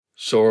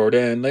Sword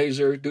and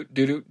laser, doot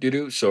doo doot doo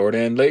doo. Sword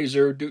and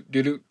laser, doot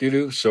doo doot doo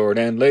doo. Sword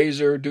and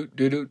laser, doot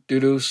doo doot doo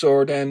doo.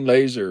 Sword and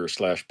laser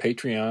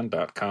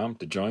 /patreon.com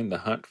to join the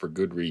hunt for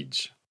good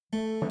reads.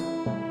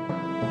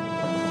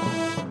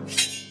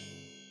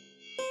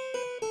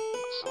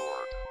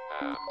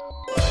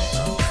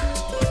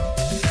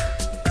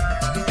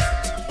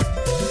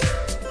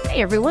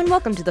 Hey everyone,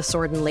 welcome to the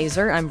Sword and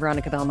Laser. I'm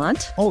Veronica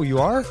Belmont. Oh, you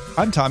are?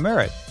 I'm Tom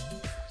Merritt.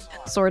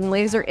 Sword and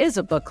Laser is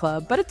a book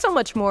club, but it's so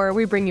much more.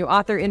 We bring you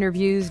author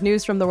interviews,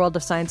 news from the world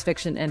of science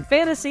fiction and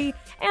fantasy,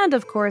 and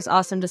of course,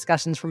 awesome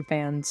discussions from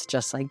fans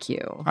just like you.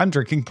 I'm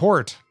drinking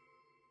port.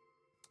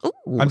 Ooh,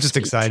 I'm just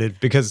sweet. excited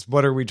because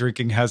What Are We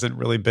Drinking hasn't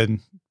really been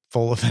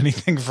full of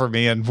anything for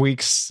me in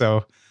weeks,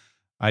 so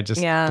I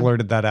just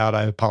blurted that out.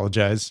 I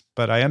apologize,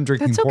 but I am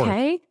drinking port. That's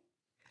okay.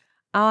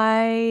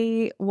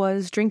 I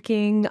was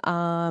drinking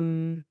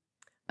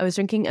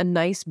a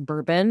nice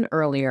bourbon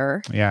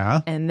earlier.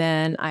 Yeah. And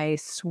then I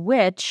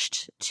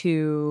switched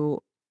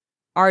to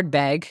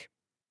Ardbeg.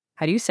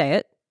 How do you say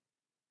it?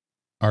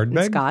 Ardbeg?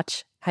 In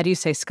Scotch. How do you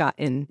say Scott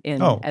in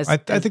I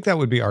think that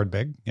would be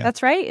Ardbeg. Yeah.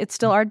 That's right. It's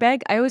still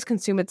Ardbeg. I always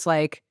consume it's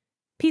like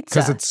pizza.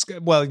 Because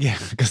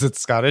it's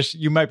Scottish.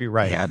 You might be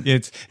right. Yeah.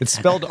 It's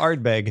spelled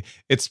Ardbeg.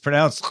 It's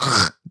pronounced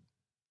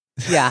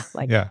yeah.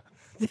 Yeah.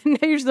 Now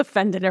you're just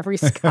offended every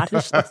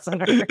Scottish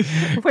listener.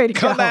 Way to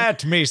Come go.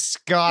 at me,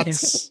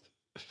 Scots.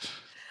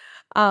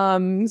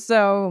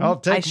 So I'll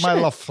take my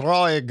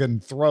Lafroig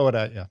and throw it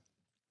at you.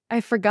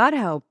 I forgot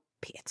how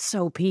it's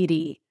so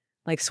peaty.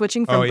 Like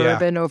switching from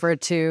bourbon over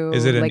to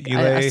like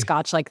a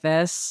Scotch like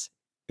this.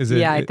 Is it?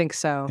 Yeah, I think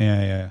so.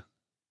 Yeah.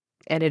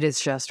 And it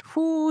is just,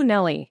 whoo,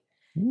 Nelly.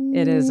 Ooh,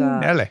 it is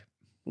Nelly.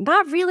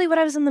 Not really what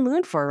I was in the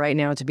mood for right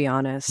now, to be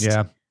honest.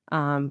 Yeah.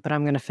 But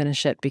I'm going to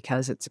finish it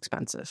because it's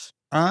expensive.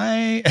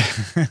 I'm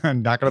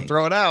not going to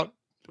throw it out.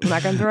 I'm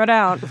not going to throw it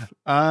out.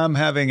 I'm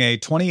having a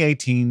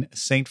 2018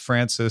 St.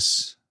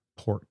 Francis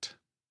port.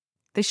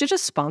 They should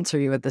just sponsor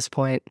you at this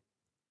point.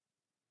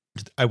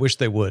 I wish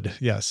they would.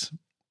 Yes.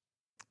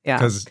 Yeah.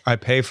 Because I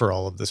pay for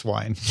all of this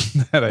wine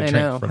that I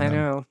drink from them. I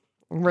know.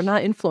 We're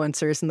not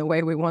influencers in the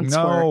way we once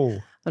were,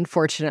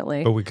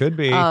 unfortunately. But we could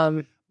be.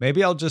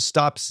 Maybe I'll just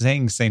stop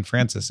saying St.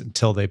 Francis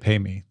until they pay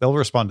me. They'll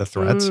respond to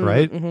threats,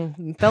 right?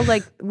 Mm-hmm.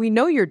 They'll we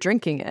know you're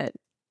drinking it.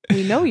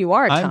 We know you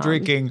are, Tom. I'm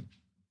drinking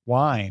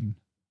wine.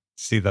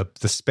 See, the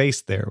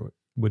space there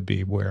would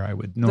be where I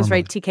would normally. That's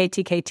right.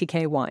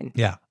 TK wine.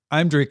 Yeah.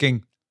 I'm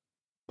drinking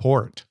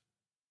port.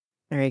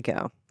 There you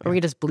go. Or we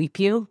just bleep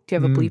you. Do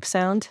you have a bleep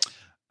sound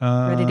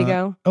ready to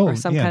go? Or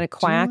some kind of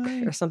quack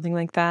or something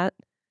like that?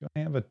 Do I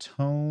have a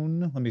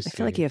tone? Let me see. I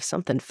feel like you have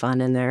something fun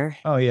in there.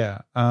 Oh, yeah.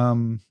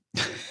 I'm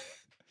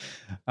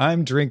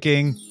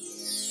drinking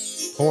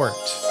port.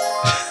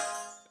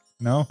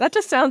 No? That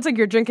just sounds like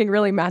you're drinking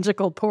really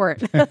magical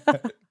port.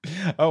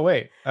 Oh,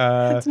 wait.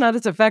 It's not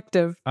as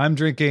effective. I'm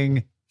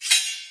drinking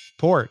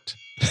port.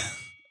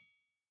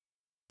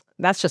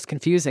 That's just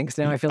confusing because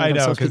now I feel like I'm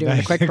supposed to be doing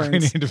the quick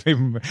burns.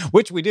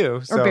 Which we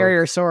do. Or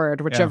barrier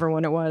sword, whichever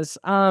one it was.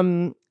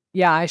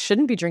 Yeah, I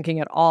shouldn't be drinking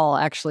at all,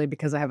 actually,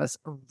 because I have a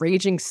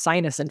raging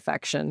sinus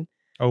infection.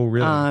 Oh,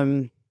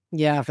 really?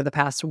 Yeah, for the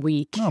past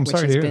week, I'm which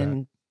sorry has to hear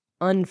been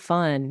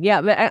unfun. Yeah,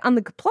 but on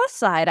the plus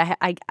side,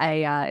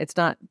 I it's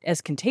not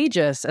as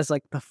contagious as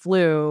like the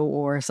flu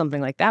or something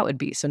like that would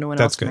be. So no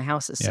one else in my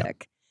house is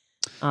sick.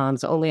 So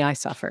only I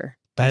suffer.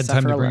 Bad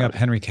time to bring up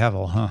Henry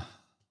Cavill, huh?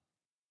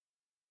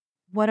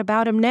 What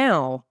about him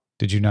now?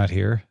 Did you not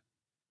hear?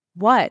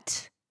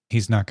 What?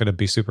 He's not going to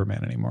be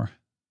Superman anymore.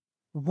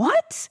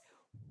 What?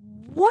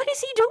 What is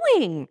he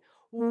doing?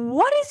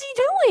 What is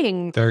he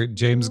doing?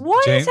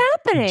 What is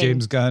happening?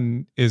 James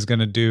Gunn is going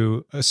to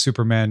do a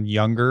Superman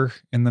younger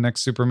in the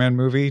next Superman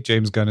movie.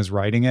 James Gunn is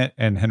writing it,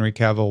 and Henry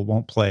Cavill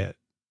won't play it.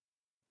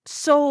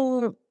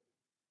 So,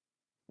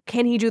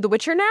 can he do The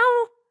Witcher now?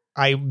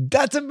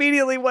 That's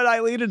immediately what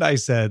Eileen and I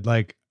said.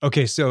 Like,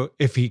 okay, so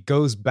if they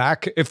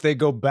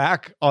go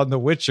back on The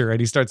Witcher and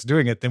he starts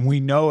doing it, then we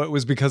know it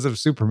was because of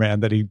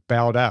Superman that he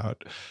bowed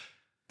out.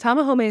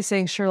 Tamahome is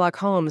saying Sherlock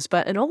Holmes,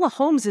 but Enola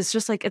Holmes is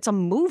just like, it's a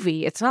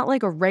movie. It's not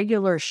like a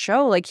regular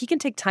show. Like, he can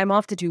take time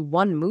off to do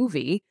one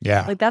movie.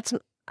 Yeah. Like, that's,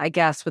 I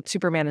guess, but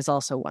Superman is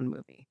also one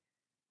movie.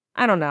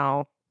 I don't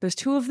know. There's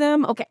two of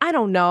them? Okay, I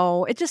don't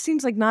know. It just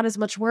seems like not as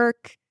much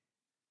work.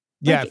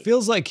 Yeah, it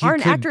feels like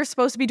aren't actors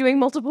supposed to be doing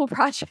multiple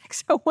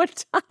projects at one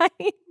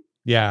time?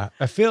 Yeah,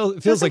 it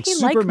feels like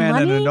Superman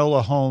and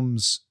Enola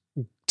Holmes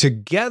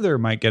together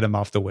might get him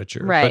off The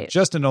Witcher. Right. But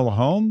just Enola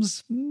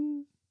Holmes? I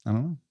don't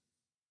know.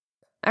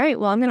 All right,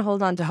 well, I'm going to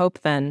hold on to hope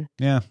then.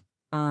 Yeah.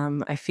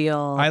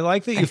 I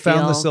like that you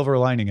found the silver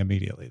lining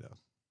immediately, though.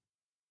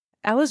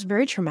 That was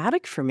very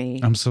traumatic for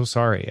me. I'm so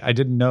sorry. I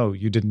didn't know.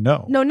 You didn't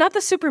know. No, not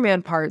the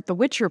Superman part, the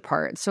Witcher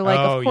part. So, like,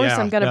 of course,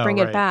 I'm going to bring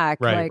it back.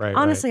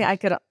 Honestly, I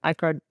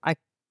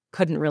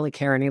couldn't really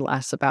care any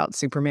less about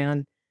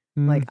Superman.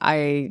 Like,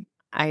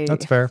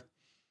 That's fair.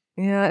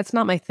 Yeah, it's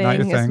not my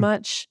thing as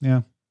much.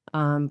 Yeah.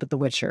 But The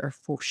Witcher,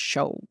 for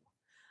sure.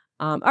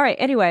 All right.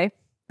 Anyway,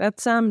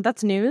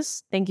 that's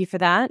news. Thank you for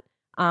that.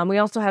 We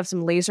also have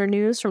some laser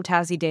news from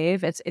Tazzy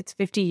Dave. It's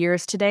 50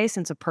 years today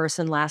since a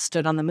person last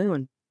stood on the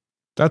moon.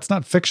 That's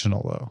not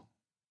fictional, though.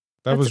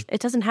 It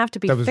doesn't have to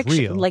be fiction.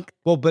 Real. Like,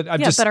 well, but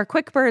but our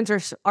quick burns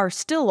are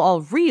still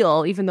all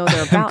real, even though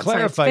they're about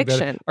science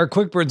fiction. Our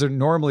quick burns are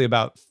normally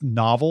about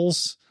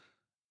novels,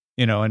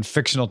 and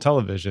fictional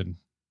television.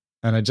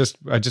 And I just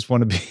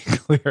want to be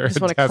clear. I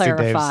just want to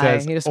clarify.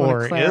 You just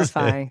want to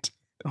clarify.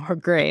 Oh,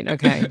 great.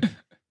 Okay.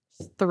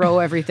 Throw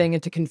everything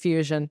into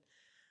confusion.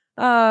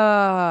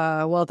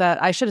 Well,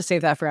 that I should have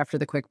saved that for after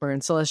the quick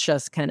burn. So let's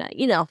just kind of,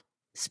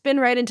 spin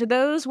right into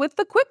those with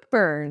the quick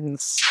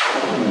burns.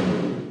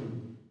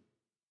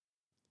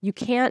 You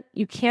can't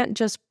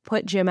just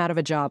put Jim out of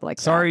a job like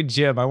that. Sorry,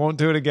 Jim. I won't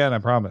do it again. I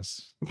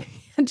promise.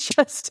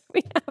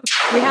 we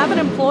have an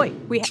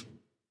employee.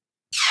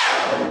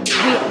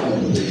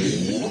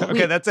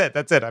 Okay, that's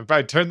it. I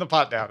probably turned the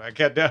pot down. I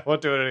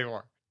won't do it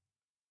anymore.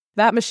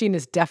 That machine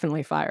is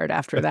definitely fired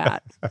after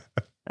that.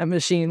 A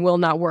machine will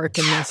not work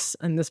in this.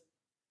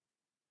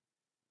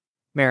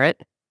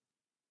 Merritt,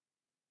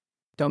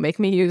 don't make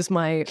me use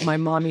my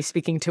mommy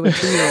speaking to a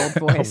 2-year-old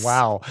voice.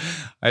 Wow.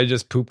 I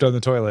just pooped on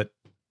the toilet.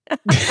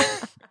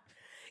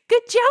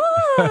 Good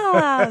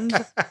job.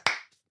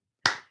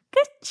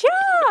 Good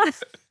job.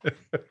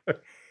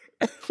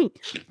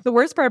 The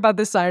worst part about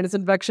this sinus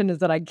infection is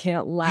that I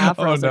can't laugh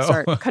or else I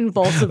start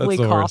convulsively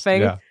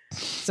coughing. Yeah.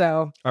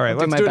 So all right,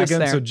 let's do it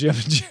again so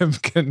Jim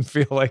can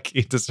feel like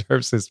he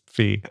deserves his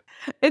fee.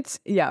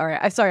 All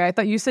right. Sorry, I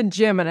thought you said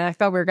Jim and I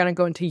thought we were going to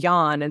go into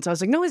Jan. And so I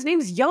was like, no, his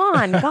name's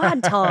Jan.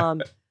 God,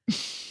 Tom.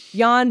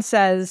 Jan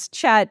says,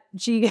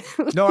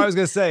 No, I was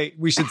going to say,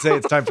 we should say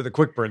it's time for the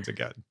quick burns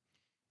again.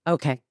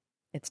 Okay.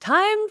 It's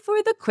time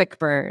for the quick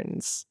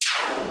burns.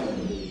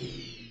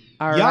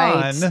 All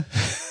Jan right.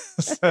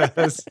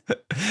 says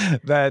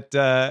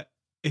that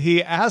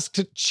he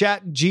asked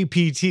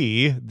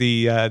ChatGPT,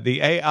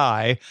 the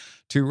AI,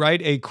 to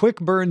write a quick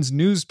burns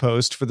news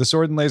post for the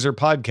Sword and Laser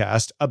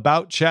podcast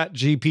about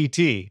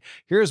ChatGPT.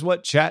 Here's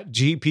what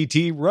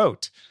ChatGPT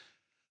wrote.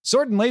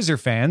 Sword and Laser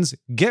fans,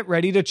 get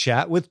ready to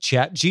chat with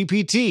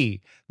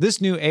ChatGPT. This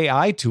new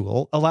AI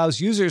tool allows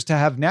users to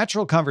have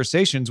natural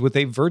conversations with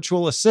a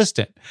virtual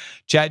assistant.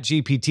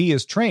 ChatGPT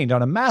is trained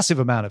on a massive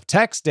amount of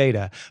text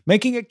data,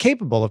 making it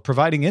capable of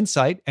providing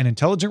insight and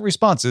intelligent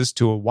responses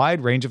to a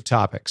wide range of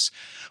topics.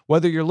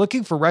 Whether you're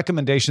looking for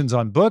recommendations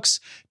on books,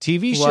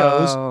 TV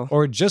shows,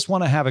 or just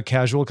want to have a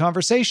casual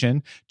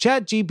conversation,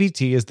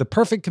 ChatGPT is the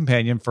perfect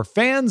companion for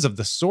fans of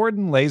the Sword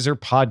and Laser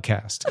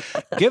podcast.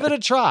 Give it a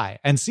try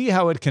and see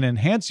how it can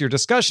enhance your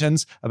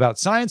discussions about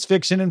science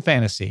fiction and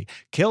fantasy.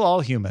 Kill all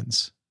humans.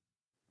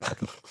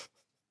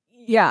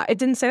 Yeah, it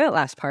didn't say that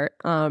last part.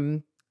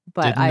 But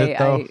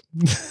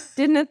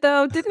didn't it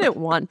though? Didn't it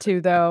want to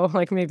though?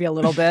 Like maybe a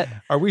little bit.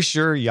 Are we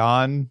sure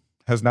Jan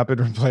has not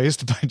been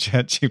replaced by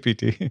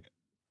ChatGPT?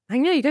 I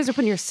know you guys are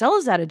putting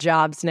yourselves out of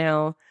jobs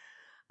now.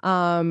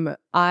 I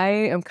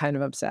am kind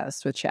of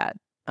obsessed with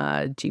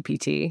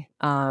GPT.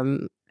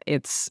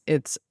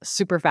 It's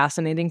super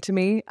fascinating to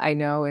me. I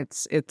know I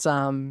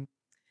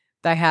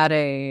had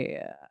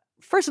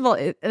first of all,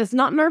 it's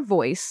not in our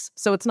voice,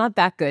 so it's not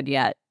that good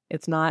yet.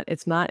 It's not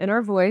in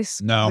our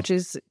voice. No.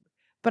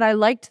 But I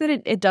liked that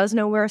it does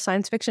know we're a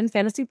science fiction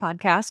fantasy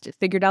podcast. It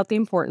figured out the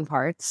important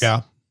parts.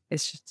 Yeah.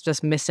 It's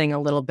just missing a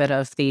little bit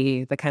of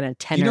the kind of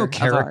tenor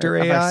character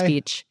of AI? our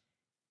speech.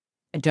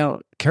 I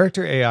don't.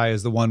 Character AI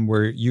is the one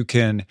where you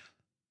can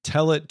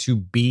tell it to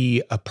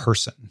be a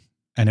person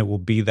and it will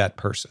be that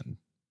person.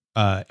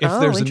 If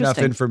there's enough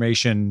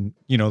information,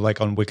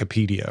 like on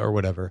Wikipedia or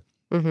whatever.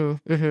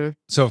 Mm-hmm, mm-hmm.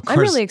 So of course, I'm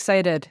really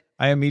excited.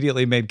 I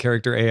immediately made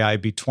character AI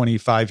be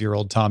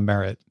 25-year-old Tom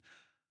Merritt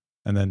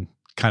and then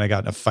kind of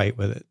got in a fight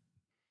with it.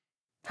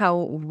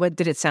 What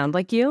did it sound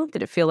like you?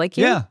 Did it feel like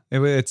you? Yeah.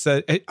 It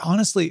said,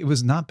 honestly, it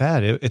was not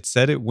bad. It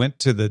said it went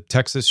to the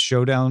Texas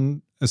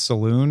Showdown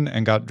saloon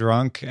and got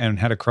drunk and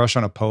had a crush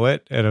on a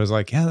poet. And it was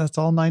like, yeah, that's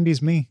all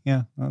 90s me.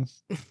 Yeah.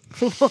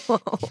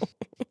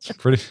 It's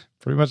pretty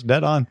much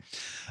dead on.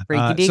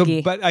 But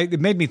it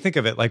made me think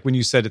of it like when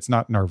you said it's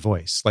not in our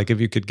voice. Like if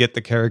you could get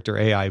the character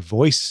AI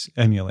voice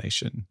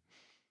emulation.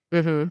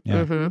 Mm-hmm,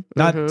 yeah. Mm-hmm,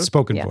 not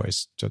spoken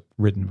voice, just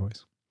written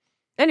voice.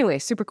 Anyway,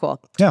 super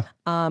cool. Yeah.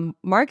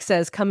 Mark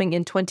says, coming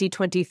in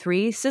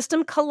 2023,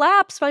 System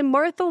Collapse by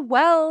Martha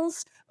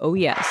Wells. Oh,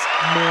 yes.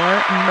 More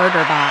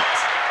Murderbot.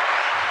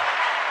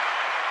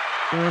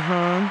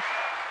 Mm-hmm.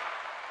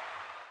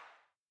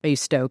 Are you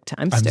stoked?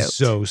 I'm stoked. I'm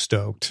so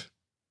stoked.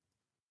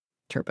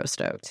 Turbo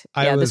stoked.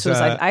 I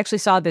actually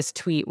saw this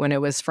tweet when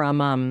it was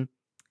from,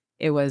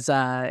 it was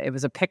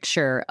a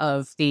picture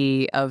of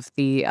the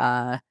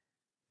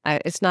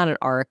it's not an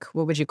ARC.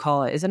 What would you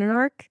call it? Is it an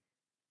ARC?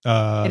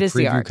 It is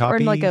the ARC, copy? or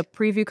like a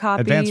preview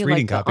copy, advanced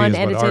reading like copy,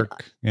 unedited. Is what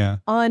ARC, yeah,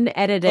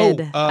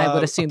 unedited. I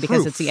would assume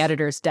because proof. it's the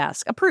editor's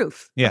desk. A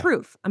proof, yeah. A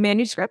proof, a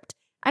manuscript.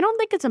 I don't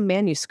think it's a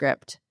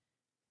manuscript.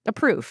 A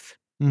proof,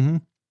 mm-hmm.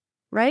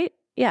 Right?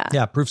 Yeah,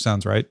 yeah. Proof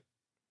sounds right.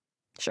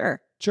 Sure.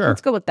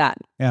 Let's go with that.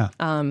 Yeah.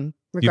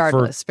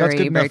 Regardless, that's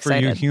good enough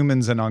excited for you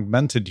humans and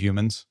augmented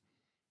humans.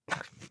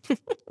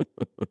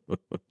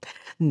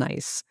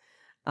 Nice.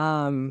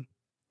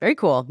 Very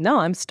cool. No,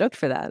 I'm stoked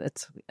for that.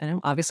 It's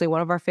obviously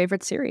one of our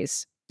favorite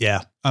series.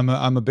 Yeah, I'm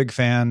a big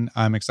fan.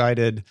 I'm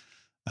excited.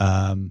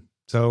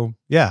 So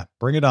yeah,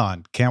 bring it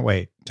on. Can't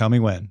wait. Tell me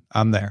when.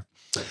 I'm there.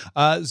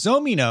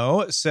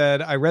 Zomino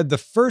said, I read the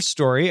first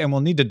story and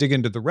we'll need to dig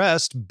into the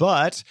rest,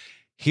 but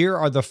here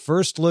are the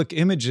first look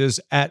images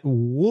at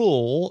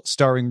Wool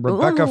starring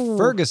Rebecca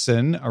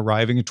Ferguson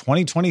arriving in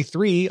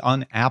 2023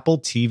 on Apple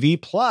TV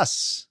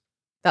Plus.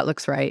 That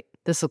looks right.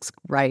 This looks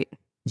right.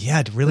 Yeah,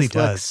 it really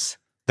does.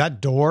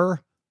 That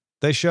door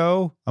they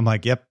show, I'm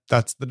like, yep,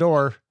 that's the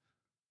door.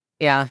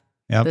 Yeah.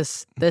 Yep.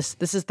 This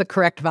is the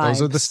correct vibe.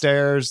 Those are the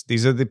stairs.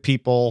 These are the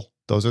people.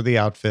 Those are the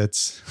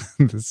outfits.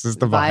 This is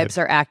the vibe.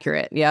 Vibes are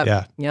accurate. Yep.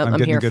 Yeah. Yep. I'm here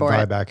getting good for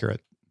vibe it.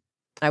 accurate.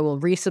 I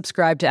will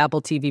resubscribe to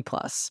Apple TV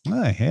Plus.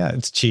 Yeah,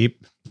 it's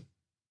cheap.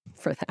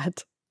 For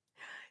that.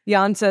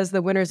 Jan says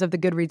the winners of the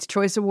Goodreads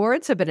Choice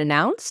Awards have been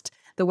announced.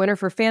 The winner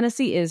for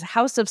fantasy is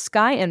House of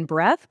Sky and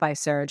Breath by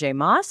Sarah J.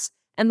 Maas.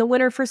 And the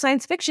winner for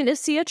science fiction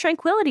is Sea of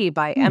Tranquility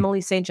by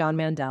Emily St. John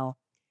Mandel.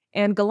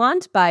 And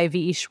Gallant by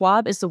V.E.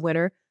 Schwab is the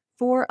winner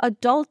for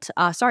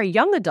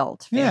young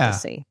adult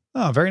fantasy.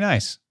 Yeah. Oh, very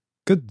nice.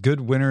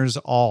 Good winners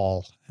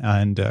all.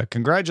 And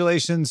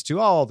congratulations to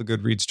all the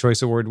Goodreads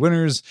Choice Award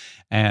winners.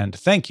 And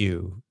thank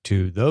you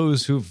to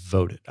those who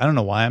voted. I don't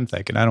know why I'm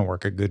thinking. I don't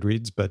work at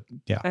Goodreads, but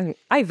yeah.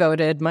 I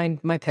voted. My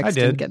picks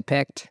didn't get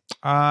picked.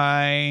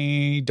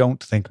 I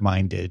don't think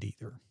mine did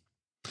either.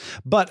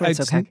 But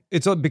okay.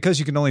 It's because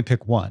you can only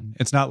pick one.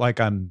 It's not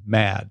like I'm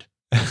mad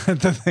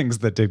at the things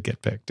that did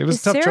get picked. It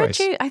was a tough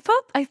choice. I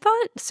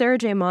thought Sarah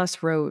J.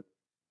 Maas wrote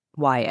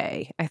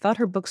YA. I thought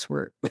her books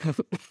were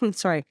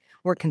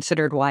were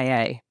considered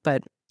YA,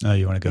 but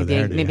you want to go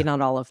there? Maybe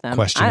not all of them.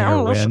 Questioning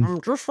her win.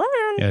 I'm just saying.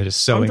 Yeah,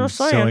 just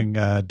sowing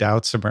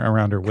doubts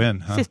around her win.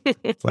 Huh?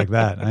 It's like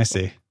that. I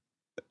see.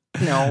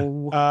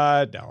 No.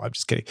 No, I'm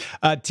just kidding.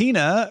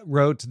 Tina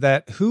wrote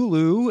that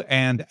Hulu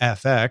and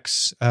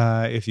FX,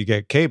 if you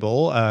get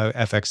cable,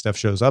 FX stuff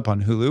shows up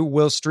on Hulu,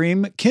 will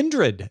stream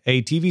Kindred,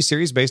 a TV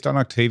series based on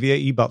Octavia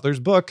E. Butler's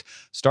book,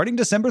 starting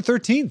December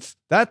 13th.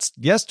 That's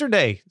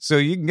yesterday, so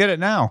you can get it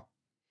now.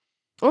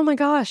 Oh my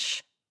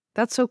gosh.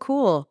 That's so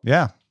cool.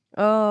 Yeah.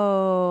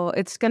 Oh,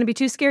 it's going to be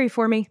too scary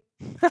for me.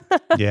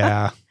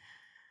 Yeah.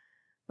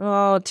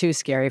 Oh, too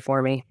scary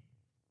for me.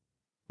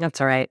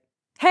 That's all right.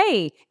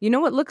 Hey, you know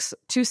what looks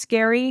too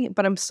scary,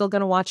 but I'm still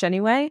going to watch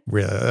anyway?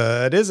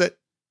 What is it?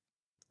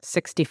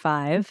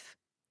 65.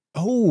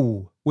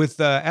 Oh, with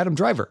Adam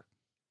Driver.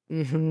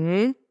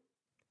 Mm-hmm.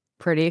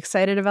 Pretty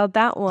excited about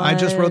that one. I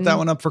just wrote that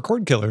one up for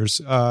Cord Killers.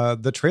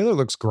 The trailer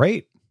looks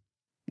great.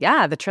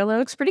 Yeah, the trailer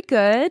looks pretty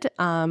good.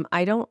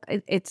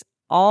 It's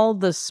all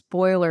the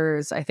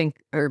spoilers, I think,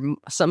 or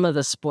some of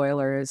the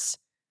spoilers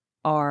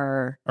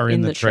are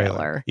in the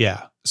trailer.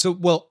 Yeah.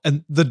 So,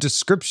 and the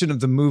description of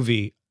the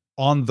movie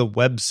on the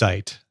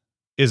website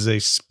is a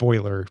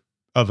spoiler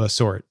of a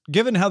sort.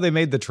 Given how they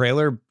made the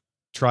trailer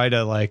try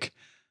to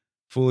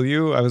fool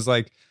you, I was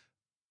like,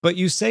 but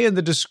you say in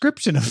the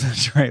description of the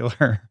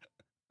trailer.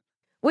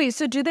 Wait,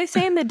 so do they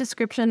say in the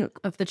description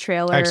of the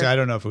trailer? Actually, I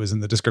don't know if it was in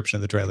the description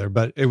of the trailer,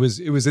 but it was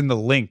in the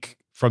link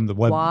from the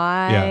web.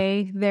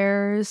 Why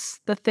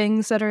there's the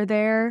things that are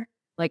there?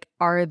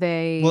 Are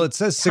they it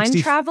says time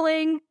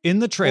traveling? In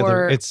the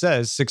trailer, it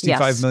says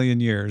 65 million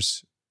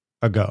years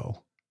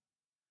ago.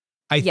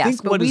 I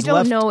think but we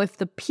don't know if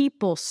the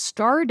people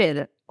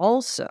started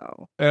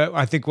also.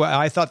 I think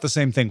I thought the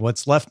same thing.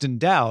 What's left in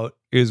doubt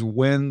is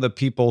when the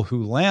people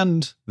who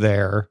land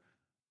there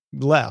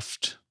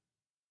left.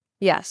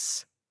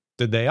 Yes.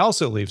 Did they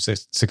also leave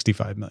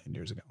 65 million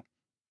years ago?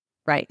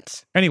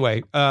 Right.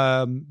 Anyway,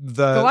 go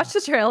watch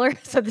the trailer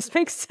so this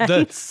makes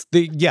sense.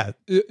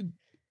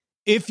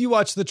 If you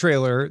watch the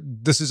trailer,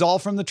 this is all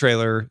from the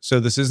trailer, so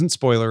this isn't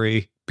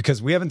spoilery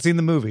because we haven't seen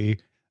the movie.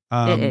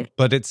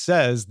 But it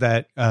says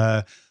that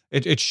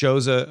it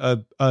shows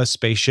a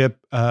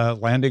spaceship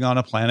landing on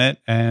a planet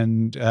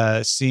and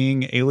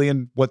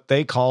seeing what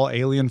they call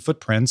alien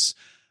footprints,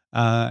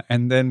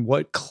 and then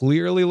what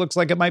clearly looks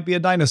like it might be a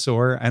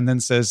dinosaur, and then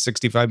says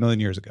 65 million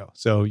years ago.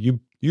 So you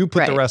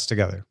put the rest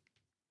together.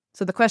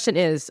 So the question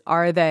is,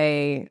 did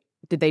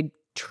they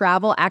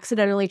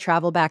accidentally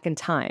travel back in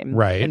time?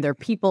 Right. And they're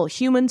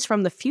humans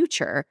from the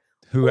future,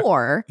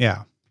 or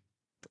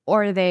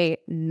are they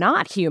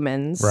not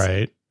humans?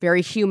 Right.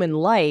 Very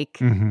human-like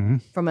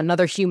from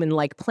another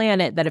human-like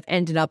planet that have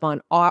ended up on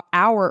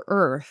our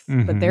Earth,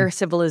 but their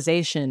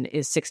civilization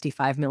is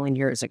 65 million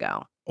years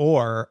ago.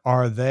 Or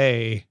are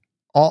they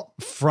all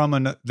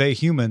they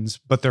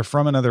humans, but they're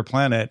from another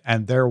planet,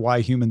 and they're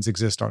why humans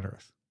exist on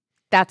Earth?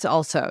 That's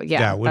also,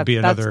 yeah. Would be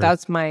another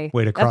that's my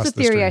way to cross That's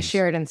a theory I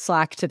shared in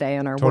Slack today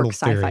on our Total Work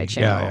Sci-Fi theory.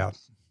 channel.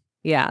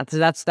 Yeah, so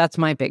that's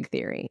my big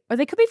theory. Or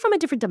they could be from a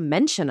different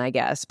dimension, I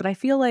guess, but I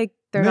feel like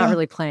they're not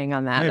really playing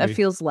on that. Maybe. That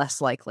feels less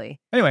likely.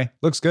 Anyway,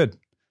 looks good.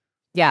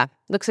 Yeah,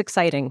 looks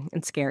exciting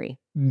and scary.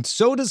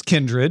 So does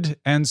Kindred,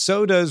 and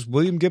so does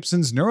William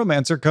Gibson's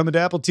Neuromancer coming to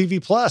Apple TV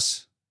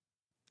Plus.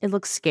 It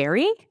looks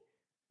scary?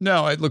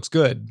 No, it looks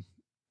good.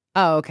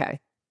 Oh, okay.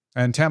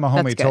 And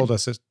Tamahome told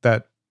us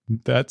that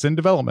that's in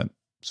development.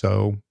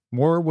 So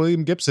more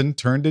William Gibson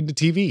turned into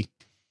TV.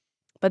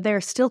 But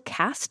they're still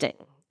casting.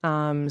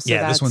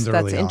 This one's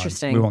early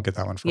interesting. On. We won't get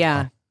that one for a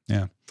while.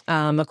 Yeah.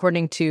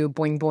 According to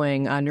Boing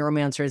Boing,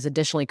 Neuromancer is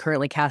additionally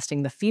currently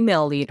casting the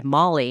female lead,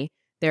 Molly.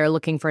 They're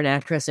looking for an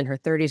actress in her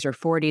 30s or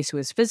 40s who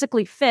is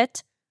physically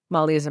fit.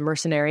 Molly is a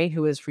mercenary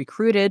who is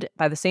recruited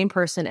by the same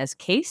person as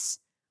Case.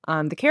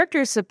 The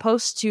character is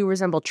supposed to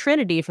resemble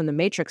Trinity from the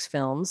Matrix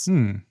films.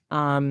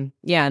 And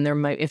there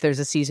might, if there's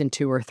a season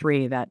 2 or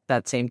 3,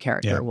 that same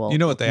character will. You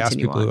know what they ask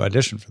people who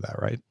audition for that,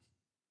 right?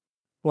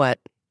 What?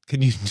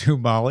 Can you do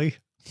Molly?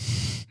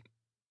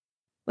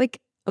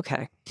 Like,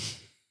 okay.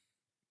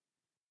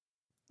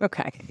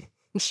 Okay,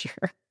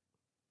 sure.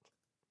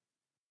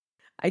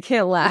 I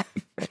can't laugh.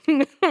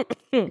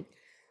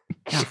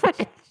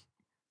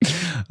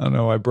 Oh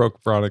no, I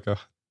broke Veronica.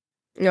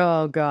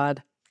 Oh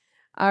God.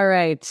 All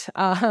right.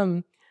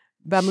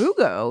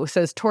 Bamugo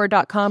says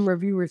Tor.com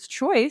Reviewer's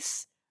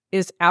Choice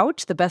is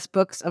out, the best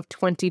books of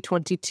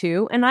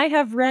 2022, and I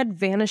have read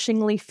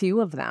vanishingly few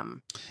of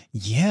them.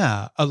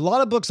 Yeah, a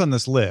lot of books on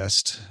this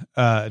list,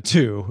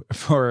 too,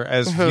 for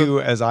as few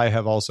as I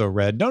have also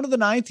read. Note of the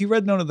Ninth, you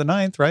read Note of the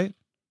Ninth, right?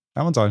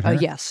 That one's on here.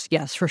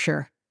 Yes, for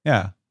sure.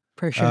 Yeah.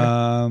 For sure.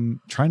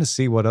 Trying to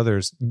see what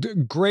others.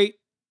 Great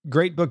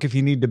book if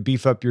you need to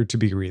beef up your to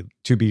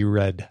be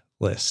read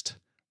list.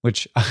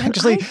 Which I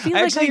actually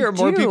hear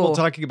more people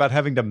talking about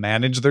having to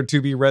manage their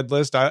to be read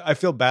list. I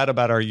feel bad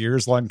about our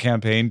years-long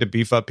campaign to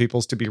beef up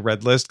people's to be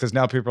read list, because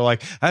now people are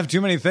like, I have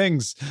too many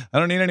things. I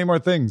don't need any more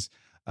things.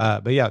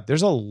 But yeah,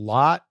 there's a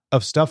lot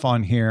of stuff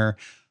on here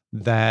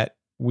that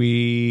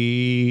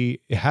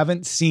we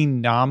haven't seen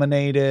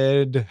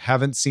nominated,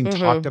 haven't seen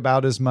talked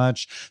about as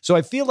much. So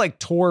I feel like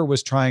Tor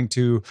was trying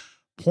to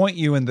point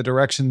you in the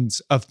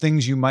directions of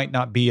things you might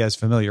not be as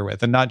familiar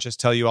with, and not just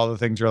tell you all the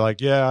things you're like,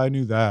 yeah, I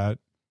knew that.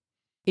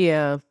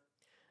 Yeah.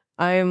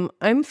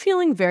 I'm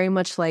feeling very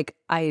much like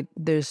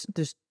there's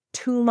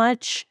too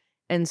much,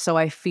 and so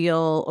I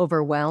feel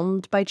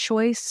overwhelmed by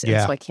choice,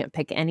 and so I can't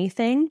pick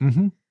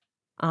anything.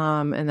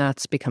 And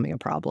that's becoming a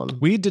problem.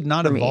 We did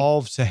not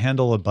evolve to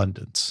handle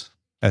abundance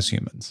as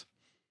humans.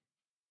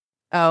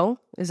 Oh,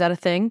 is that a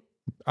thing?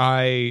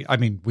 I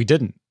mean, we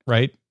didn't,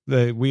 right?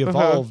 We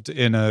evolved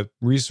in a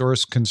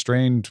resource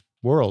constrained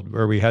world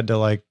where we had to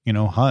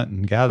hunt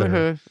and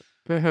gather.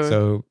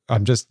 So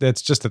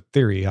it's just a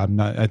theory.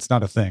 It's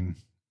not a thing.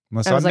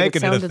 So I'm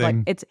making it a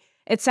thing.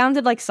 It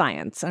sounded like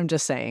science. I'm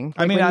just saying.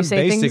 I mean, I'm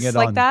basing it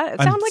like that.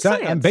 It sounds like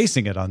science. I'm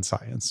basing it on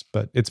science,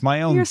 but it's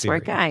my own You're a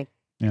theory. smart guy.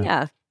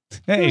 Yeah.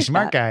 Hey,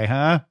 smart guy,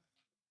 huh?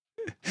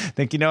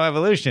 Think you know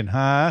evolution,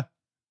 huh?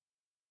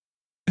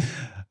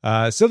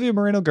 Sylvia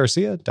Moreno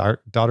Garcia,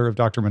 daughter of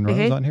Dr. Monroe,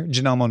 is on here.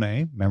 Janelle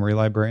Monáe, memory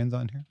librarian's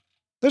on here.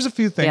 There's a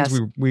few things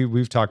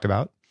we've talked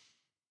about.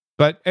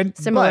 But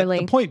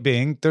the point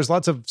being, there's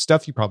lots of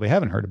stuff you probably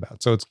haven't heard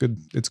about. So it's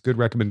good. It's a good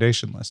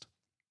recommendation list.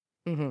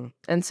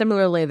 And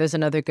similarly, there's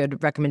another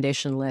good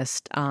recommendation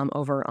list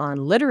over on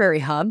Literary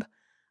Hub.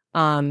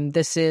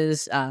 This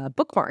is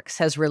Bookmarks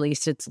has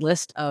released its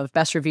list of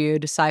best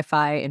reviewed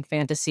sci-fi and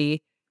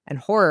fantasy and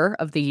horror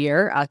of the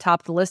year.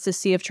 Top of the list is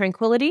Sea of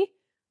Tranquility.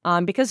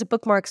 Because of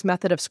Bookmarks'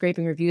 method of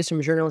scraping reviews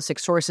from journalistic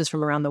sources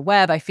from around the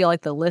web, I feel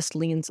like the list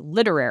leans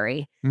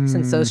literary,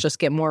 since those just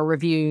get more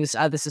reviews.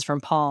 This is from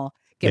Paul.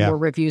 Get more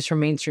reviews from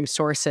mainstream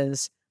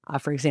sources.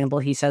 For example,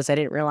 he says, I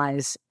didn't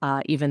realize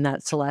even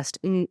that Celeste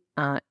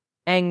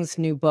Ng's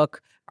new book,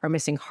 Our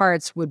Missing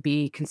Hearts, would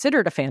be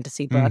considered a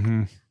fantasy book.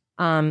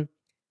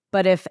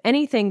 But if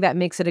anything, that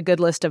makes it a good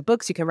list of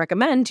books you can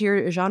recommend to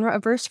your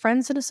genre-averse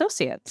friends and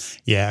associates.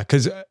 Yeah,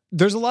 because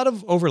there's a lot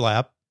of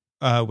overlap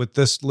with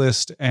this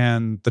list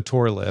and the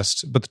Tor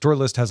list, but the Tor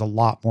list has a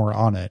lot more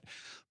on it.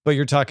 But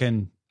you're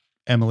talking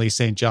Emily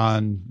St.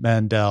 John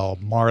Mandel,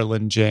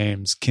 Marlon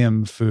James,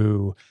 Kim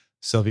Fu,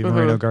 Sylvia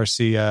Moreno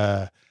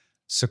Garcia,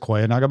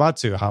 Sequoia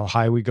Nagamatsu, How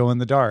High We Go in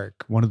the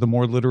Dark, one of the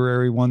more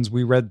literary ones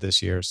we read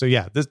this year. So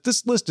yeah,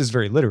 this list is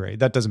very literary.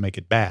 That doesn't make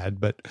it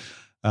bad, but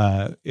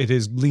it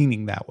is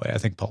leaning that way. I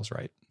think Paul's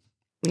right.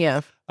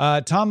 Yeah.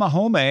 Tom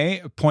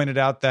Mahome pointed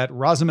out that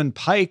Rosamund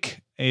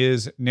Pike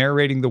is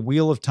narrating the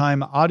Wheel of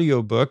Time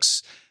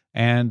audiobooks,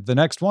 and the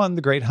next one,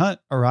 The Great Hunt,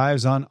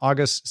 arrives on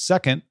August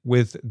 2nd,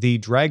 with The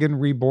Dragon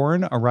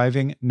Reborn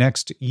arriving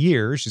next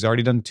year. She's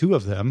already done 2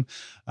 of them.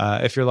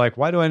 If you're like,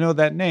 why do I know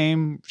that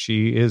name?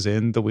 She is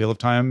in the Wheel of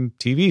Time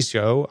TV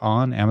show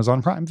on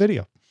Amazon Prime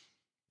Video.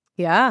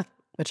 Yeah,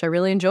 which I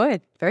really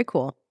enjoyed. Very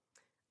cool.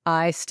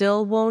 I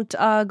still won't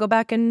go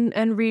back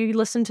and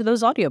re-listen to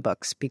those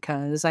audiobooks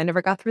because I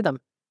never got through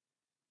them.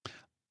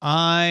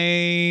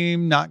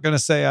 I'm not going to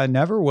say I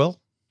never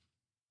will.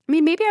 I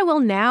mean, maybe I will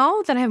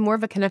now that I have more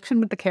of a connection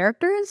with the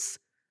characters.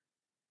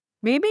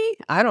 Maybe?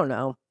 I don't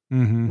know.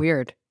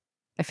 Weird.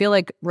 I feel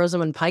like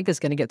Rosamund Pike is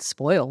going to get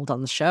spoiled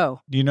on the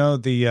show. You know,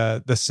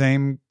 the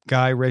same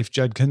guy, Rafe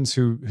Judkins,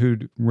 who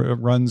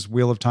runs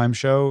Wheel of Time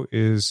show,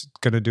 is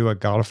going to do a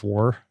God of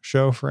War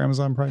show for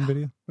Amazon Prime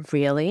Video.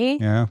 Really?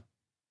 Yeah.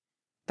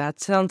 That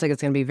sounds like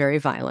it's going to be very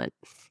violent.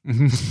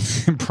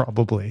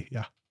 Probably,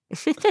 yeah.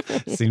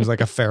 Seems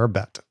like a fair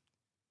bet.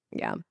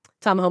 Yeah.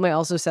 Tamahome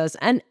also says,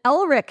 an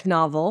Elric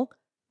novel,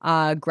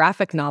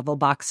 graphic novel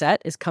box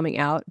set is coming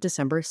out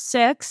December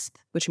 6th,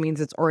 which means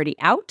it's already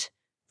out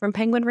from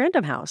Penguin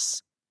Random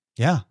House.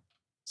 Yeah.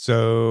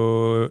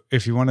 So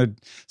if you want to,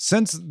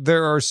 since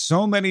there are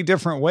so many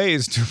different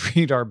ways to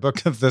read our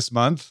book of this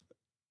month,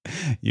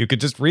 you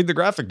could just read the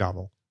graphic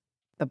novel.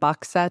 The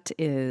box set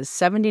is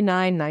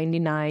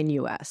 $79.99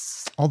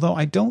 US. Although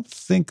I don't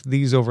think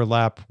these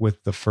overlap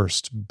with the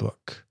first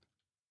book.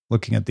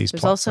 Looking at these,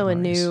 there's also a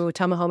new,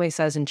 Tamahome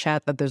says in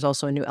chat that there's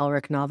also a new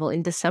Elric novel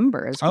in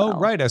December as well. Oh,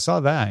 right. I saw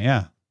that.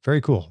 Yeah. Very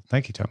cool.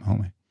 Thank you,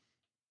 Tamahome.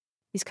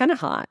 He's kind of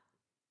hot.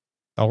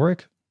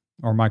 Elric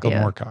or Michael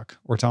Moorcock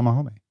or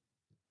Tamahome?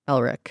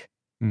 Elric.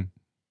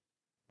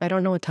 I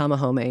don't know what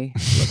Tamahome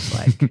looks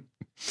like.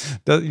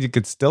 You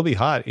could still be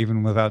hot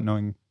even without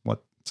knowing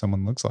what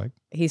someone looks like.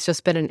 He's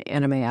just been an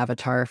anime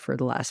avatar for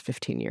the last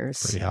 15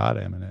 years. Pretty hot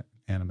anime.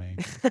 Anime.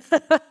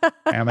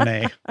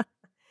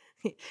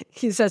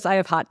 He says, I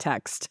have hot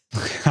text.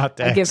 Hot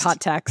text. I give hot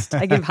text.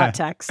 I give hot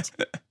text.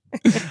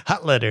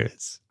 Hot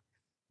letters.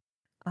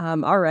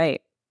 All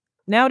right.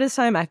 Now it is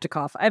time. I have to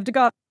cough.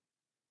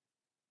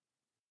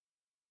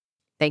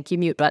 Thank you,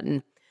 mute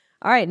button.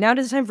 All right. Now it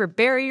is time for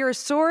Bury Your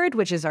Sword,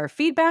 which is our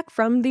feedback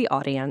from the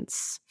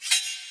audience.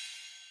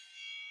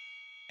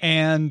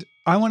 And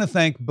I want to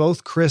thank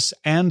both Chris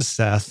and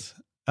Seth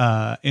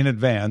in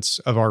advance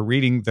of our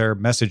reading their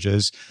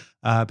messages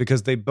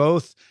because they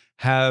both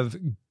have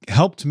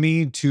helped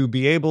me to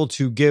be able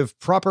to give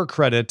proper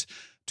credit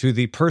to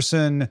the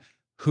person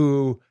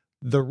who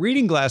the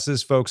reading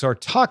glasses folks are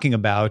talking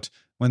about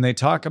when they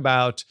talk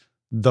about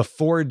the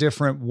 4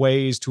 different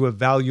ways to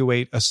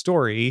evaluate a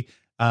story.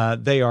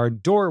 They are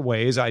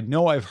doorways. I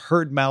know I've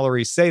heard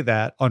Mallory say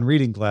that on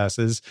reading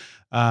glasses.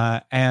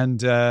 And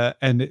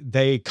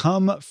they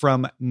come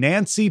from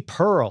Nancy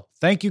Pearl.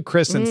 Thank you,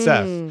 Chris and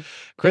Seth.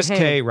 Chris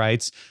K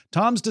writes,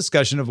 Tom's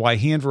discussion of why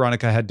he and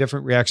Veronica had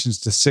different reactions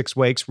to 6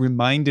 Wakes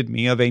reminded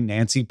me of a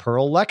Nancy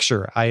Pearl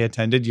lecture I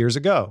attended years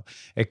ago.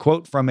 A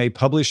quote from a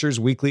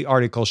Publishers Weekly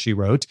article she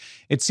wrote,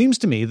 it seems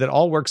to me that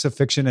all works of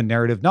fiction and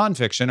narrative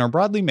nonfiction are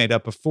broadly made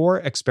up of 4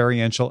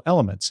 experiential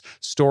elements: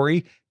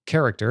 story,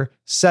 character,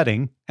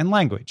 setting, and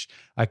language.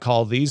 I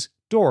call these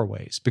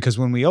doorways because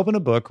when we open a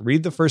book,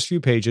 read the first few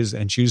pages,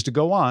 and choose to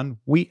go on,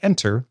 we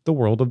enter the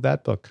world of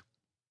that book.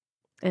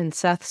 And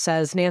Seth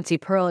says Nancy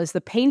Pearl is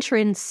the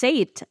patron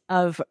saint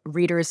of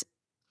Reader's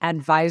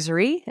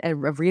Advisory,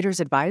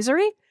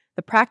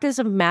 the practice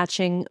of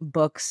matching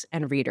books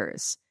and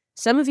readers.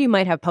 Some of you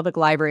might have public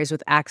libraries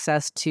with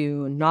access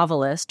to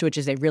Novelist, which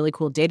is a really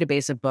cool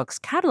database of books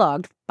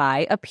cataloged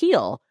by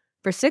appeal.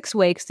 For 6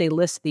 Wakes, they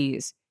list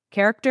these: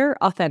 character,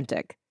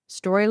 authentic;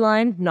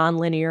 storyline,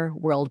 nonlinear,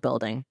 world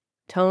building;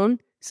 tone,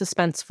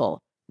 suspenseful;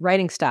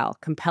 writing style,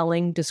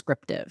 compelling,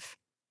 descriptive.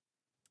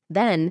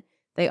 Then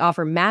they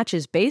offer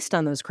matches based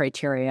on those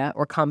criteria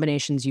or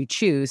combinations you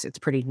choose. It's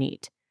pretty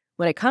neat.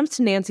 When it comes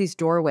to Nancy's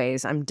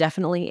doorways, I'm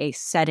definitely a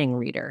setting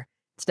reader.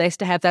 It's nice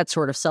to have that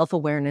sort of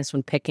self-awareness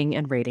when picking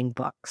and rating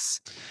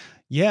books.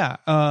 Yeah.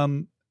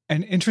 And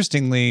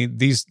interestingly,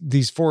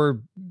 these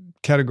 4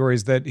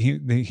 categories that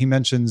he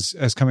mentions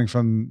as coming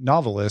from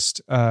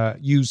Novelist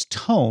use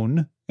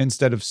tone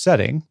instead of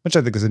setting, which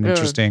I think is an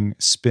interesting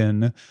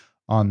spin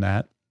on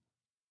that.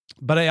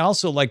 But I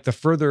also like the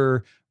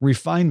further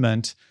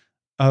refinement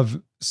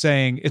of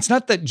saying it's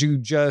not that you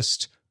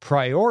just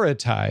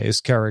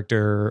prioritize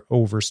character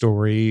over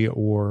story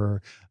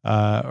or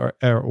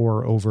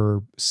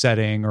over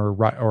setting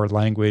or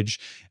language.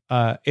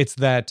 It's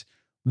that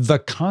the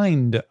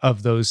kind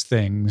of those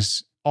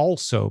things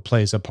also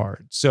plays a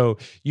part. So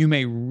you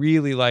may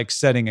really like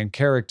setting and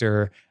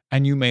character,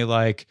 and you may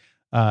like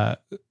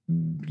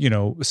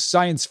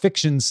science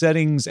fiction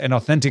settings and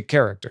authentic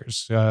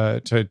characters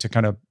to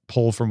kind of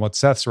pull from what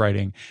Seth's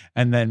writing,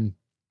 and then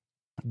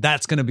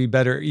that's going to be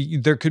better.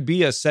 There could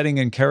be a setting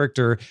and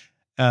character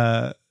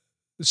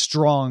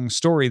strong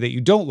story that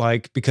you don't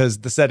like because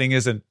the setting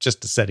isn't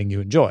just a setting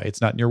you enjoy.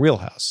 It's not in your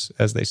wheelhouse,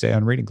 as they say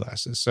on reading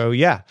glasses. So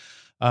yeah,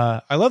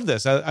 I love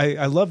this.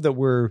 I love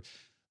that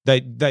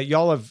that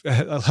y'all have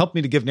helped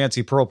me to give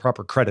Nancy Pearl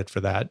proper credit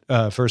for that,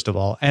 first of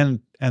all, and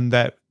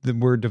that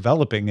we're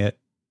developing it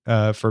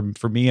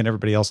for me and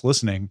everybody else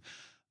listening,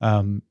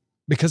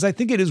 because I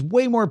think it is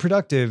way more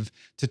productive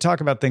to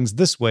talk about things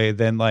this way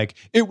than like,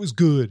 it was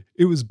good,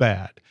 it was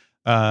bad.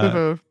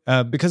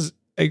 Because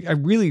I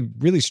really,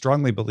 really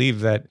strongly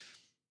believe that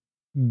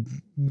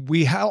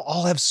we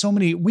all have so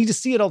many, we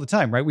just see it all the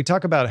time, right? We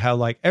talk about how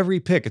like every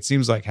pick, it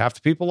seems like half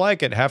the people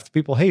like it, half the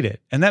people hate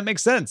it. And that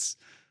makes sense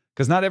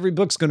because not every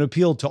book's going to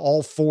appeal to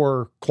all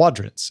 4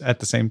 quadrants at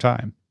the same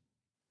time.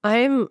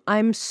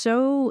 I'm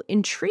so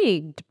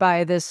intrigued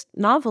by this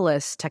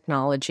Novelist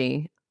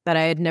technology that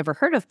I had never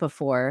heard of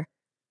before,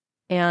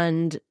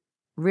 and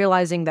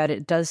realizing that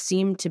it does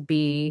seem to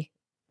be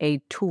a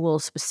tool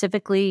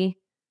specifically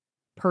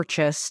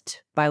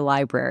purchased by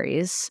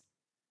libraries.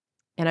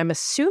 And I'm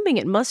assuming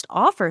it must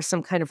offer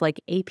some kind of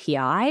like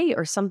API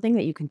or something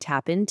that you can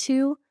tap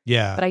into.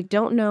 Yeah. But I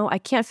don't know. I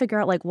can't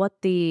figure out like what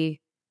the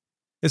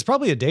It's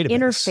probably a database.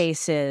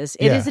 Interfaces.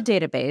 It is a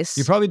database.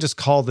 You probably just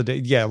call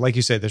the like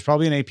you say, there's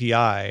probably an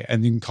API,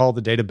 and you can call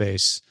the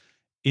database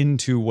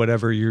into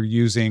whatever you're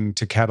using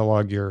to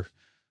catalog your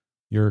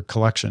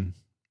collection.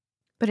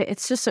 But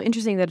it's just so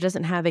interesting that it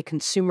doesn't have a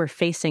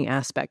consumer-facing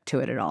aspect to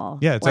it at all.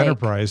 Yeah, it's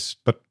enterprise,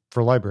 but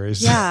for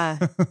libraries. Yeah.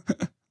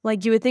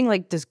 Like, you would think,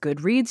 like, does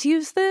Goodreads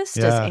use this?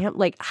 Yeah.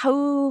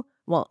 How...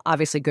 Well,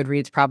 obviously,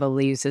 Goodreads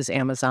probably uses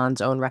Amazon's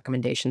own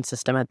recommendation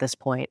system at this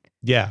point.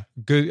 Yeah.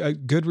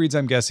 Goodreads,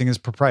 I'm guessing, is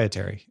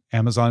proprietary.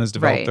 Amazon has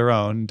developed their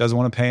own, doesn't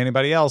want to pay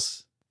anybody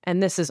else.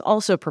 And this is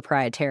also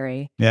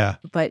proprietary. Yeah.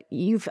 But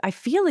I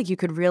feel like you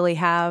could really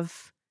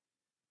have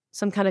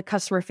some kind of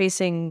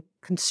consumer-facing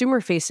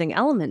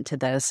element to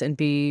this and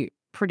be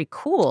pretty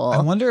cool.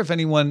 I wonder if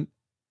anyone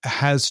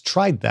has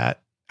tried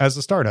that as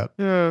a startup.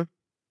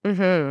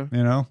 Mm-hmm.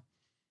 You know?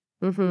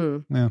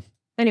 Mm-hmm. Yeah.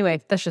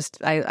 Anyway, that's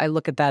just, I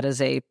look at that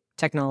as a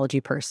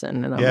technology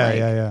person, and I'm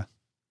yeah.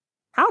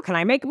 How can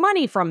I make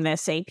money from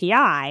this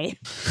API?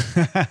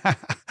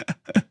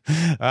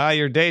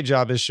 Your day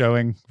job is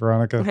showing,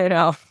 Veronica. I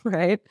know,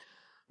 right?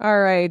 All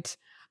right.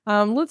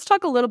 Let's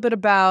talk a little bit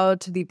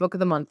about the book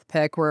of the month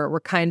pick. We're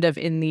kind of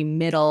in the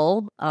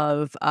middle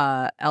of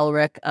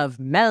Elric of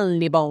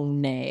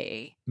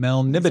Melniboné.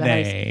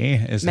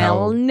 Melniboné is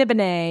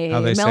Melniboné.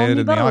 how they say it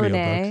in the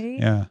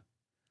audiobook. Yeah.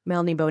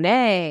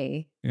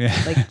 Melniboné.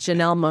 Yeah. Like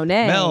Janelle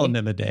Monáe.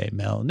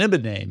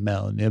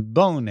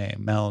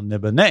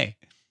 Melniboné.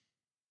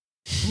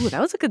 Ooh, that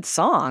was a good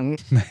song.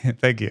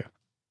 Thank you.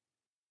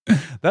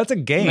 That's a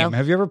game.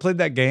 Have you ever played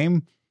that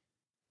game?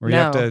 Where you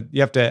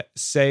have to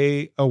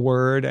say a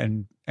word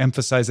and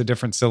emphasize a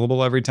different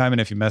syllable every time,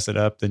 and if you mess it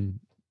up, then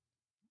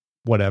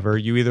whatever,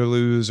 you either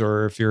lose,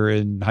 or if you're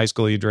in high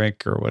school, you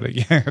drink, or what.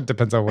 Yeah, it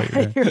depends on what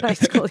you're doing. You're in high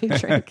school, you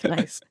drink.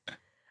 Nice.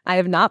 I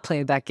have not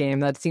played that game.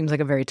 That seems like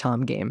a very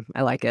Tom game.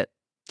 I like it.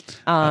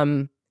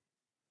 Go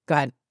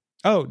ahead.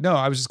 Oh, no,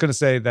 I was just going to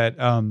say that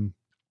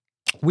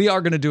we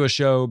are going to do a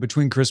show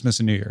between Christmas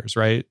and New Year's,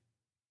 right?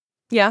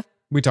 Yeah.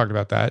 We talked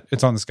about that.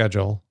 It's on the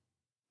schedule.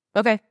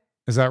 Okay.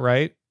 Is that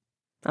right?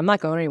 I'm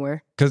not going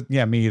anywhere.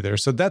 Me either.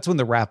 So that's when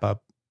the wrap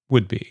up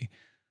would be.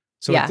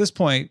 So at this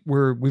point,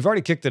 we've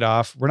already kicked it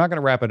off. We're not going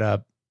to wrap it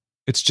up.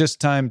 It's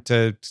just time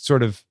to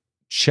sort of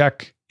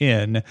check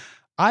in.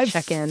 I've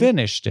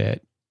finished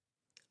it.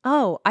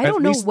 Oh, I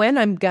don't know when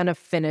I'm going to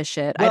finish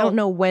it. Well, I don't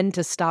know when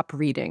to stop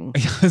reading.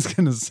 I was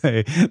going to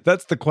say,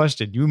 that's the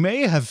question. You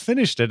may have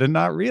finished it and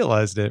not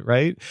realized it,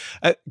 right?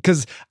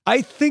 Because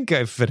I think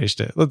I've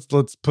finished it.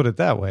 Let's put it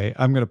that way.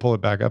 I'm going to pull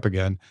it back up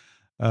again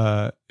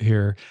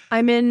here.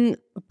 I'm in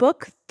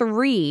book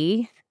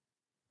 3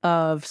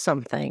 of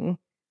something.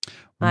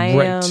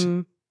 There's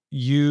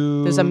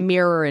a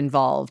mirror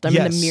involved. I'm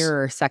in the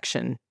mirror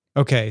section.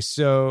 Okay,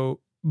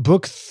 so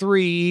book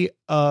 3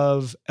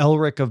 of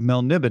Elric of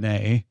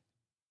Melniboné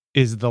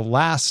is the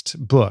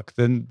last book.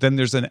 Then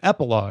there's an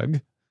epilogue,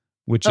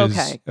 which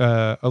is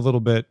a little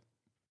bit,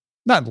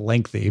 not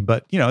lengthy,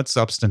 but, it's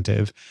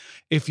substantive.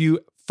 If you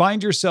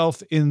find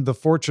yourself in the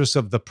Fortress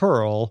of the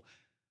Pearl,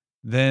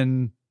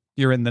 then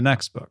you're in the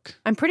next book.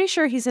 I'm pretty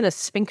sure he's in a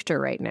sphincter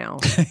right now.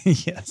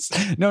 Yes.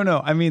 No.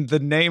 I mean, the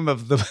name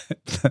of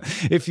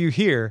if you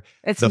hear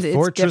the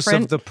Fortress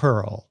of the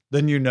Pearl,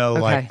 then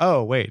like,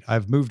 oh, wait,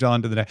 I've moved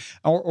on to the next.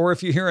 Or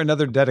if you hear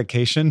another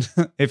dedication,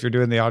 if you're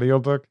doing the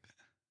audiobook.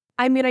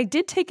 I mean, I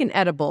did take an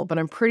edible, but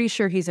I'm pretty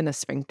sure he's in a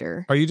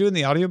sphincter. Are you doing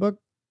the audiobook?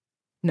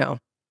 No.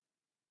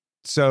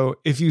 So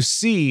if you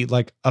see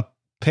like a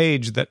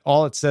page that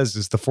all it says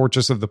is the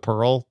Fortress of the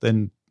Pearl,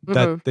 then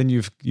then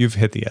you've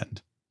hit the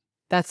end.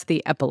 That's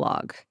the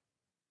epilogue.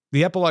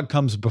 The epilogue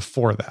comes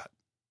before that.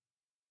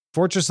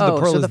 Fortress of the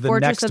Pearl is the next book. The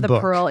Fortress of the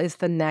Pearl is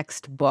the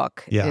next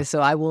book. Yeah.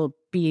 So I will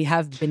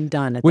have been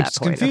done at that point. Which is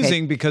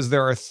confusing because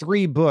there are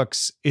 3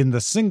 books in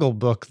the single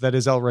book that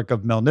is Elric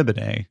of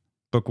Melniboné.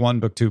 Book 1,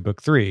 book 2,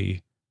 book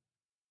 3.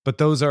 But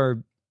those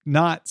are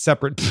not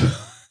separate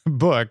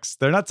books.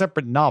 They're not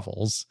separate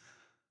novels.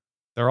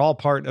 They're all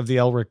part of the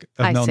Elric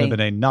of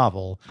Melniboné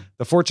novel.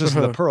 The Fortress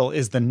of the Pearl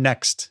is the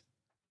next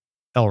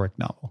Elric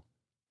novel.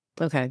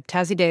 Okay.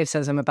 Tazzy Dave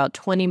says I'm about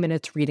 20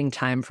 minutes reading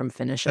time from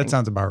finishing. That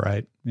sounds about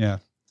right. Yeah.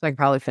 So I could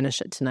probably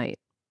finish it tonight.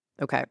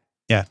 Okay.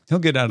 Yeah. He'll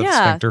get out of the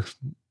sphincter.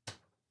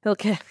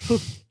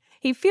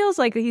 He feels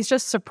like he's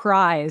just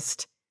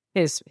surprised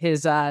his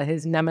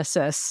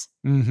nemesis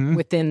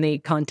within the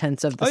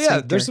contents of the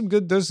sphincter.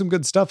 There's some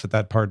good stuff at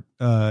that part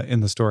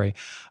in the story.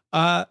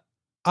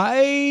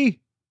 I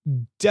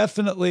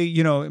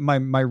definitely,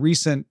 my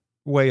recent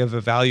way of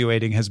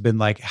evaluating has been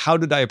like, how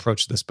did I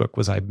approach this book?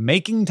 Was I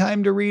making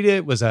time to read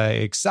it? Was I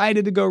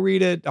excited to go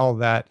read it? All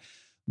that.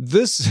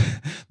 This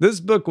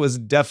book was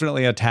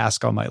definitely a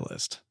task on my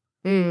list.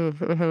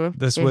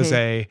 This was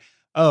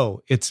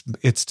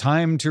it's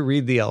time to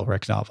read the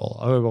Elric novel.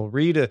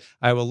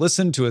 I will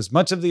listen to as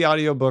much of the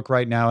audiobook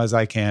right now as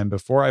I can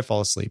before I fall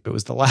asleep. It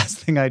was the last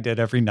thing I did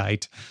every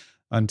night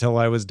until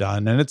I was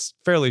done. And it's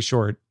fairly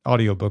short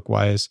audiobook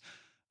wise.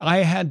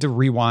 I had to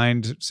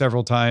rewind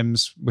several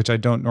times, which I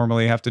don't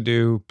normally have to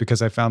do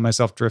because I found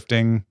myself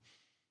drifting.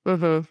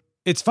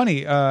 it's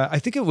funny. I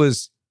think it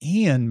was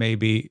Ian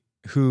maybe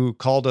who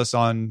called us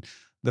on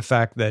the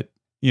fact that,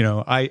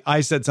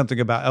 I said something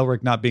about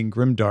Elric not being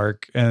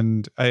grimdark,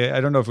 and I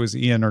don't know if it was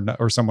Ian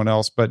or someone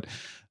else, but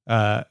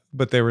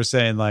they were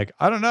saying like,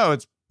 I don't know,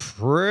 it's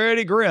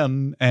pretty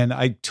grim, and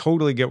I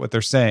totally get what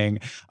they're saying.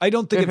 I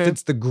don't think it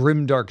fits the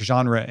grimdark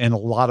genre in a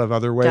lot of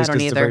other ways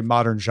because it's a very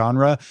modern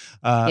genre.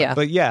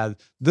 But yeah,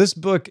 this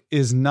book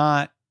is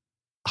not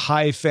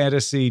high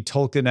fantasy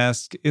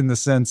Tolkien-esque in the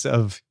sense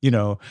of,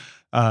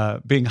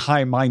 being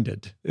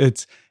high-minded.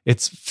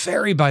 It's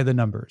very by the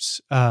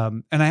numbers.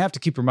 And I have to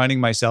keep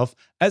reminding myself,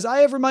 as I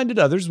have reminded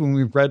others when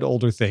we've read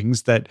older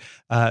things, that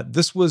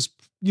this was,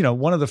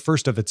 one of the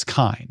first of its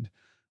kind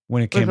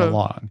when it came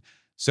along.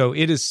 So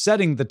it is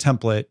setting the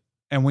template.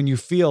 And when you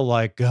feel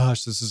like,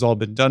 gosh, this has all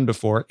been done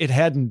before, it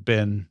hadn't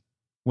been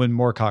when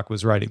Moorcock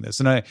was writing this.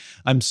 And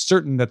I'm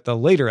certain that the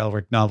later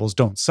Elric novels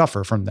don't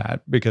suffer from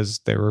that because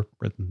they were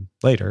written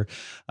later.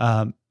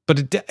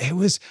 But it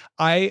was,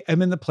 I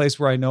am in the place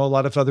where I know a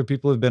lot of other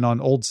people have been on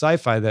old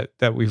sci-fi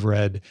that we've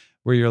read,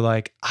 where you're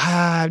like,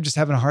 I'm just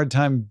having a hard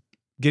time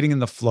getting in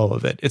the flow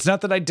of it. It's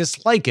not that I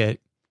dislike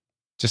it,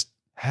 just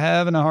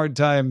having a hard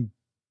time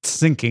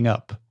syncing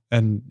up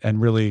and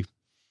really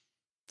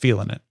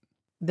feeling it.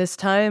 This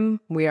time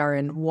we are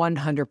in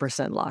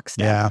 100%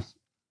 lockstep. Yeah.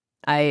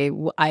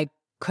 I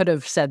could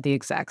have said the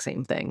exact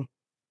same thing.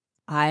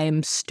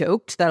 I'm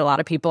stoked that a lot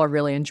of people are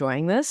really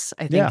enjoying this.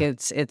 I think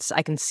it's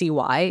I can see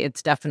why.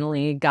 It's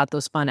definitely got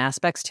those fun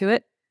aspects to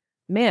it.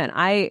 Man,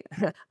 I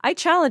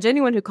challenge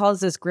anyone who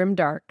calls this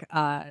grimdark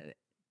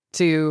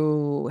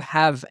to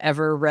have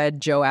ever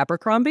read Joe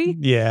Abercrombie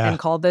and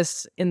call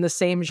this in the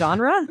same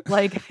genre.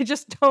 Like,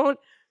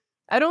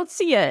 I don't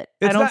see it.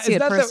 I don't see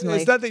it personally.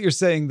 Is that you're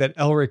saying that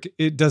Elric,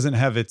 it doesn't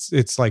have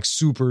its like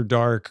super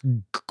dark,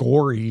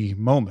 gory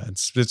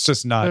moments? It's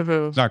just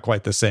not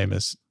quite the same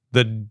as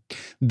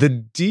the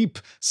deep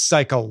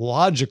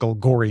psychological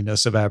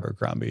goriness of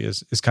Abercrombie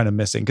is kind of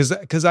missing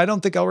because I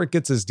don't think Elric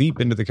gets as deep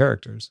into the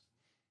characters.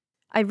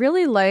 I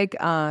really like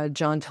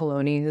John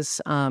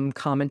Taloni's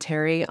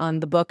commentary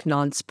on the book,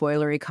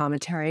 non-spoilery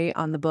commentary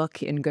on the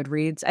book in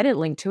Goodreads. I didn't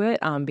link to it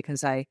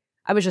because I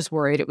was just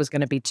worried it was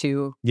going to be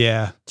too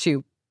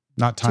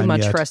not time too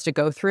much yet for us to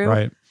go through.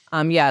 Right.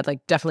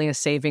 Like definitely a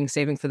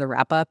saving for the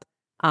wrap up.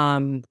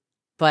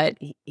 But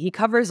he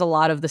covers a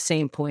lot of the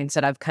same points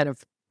that I've kind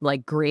of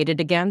like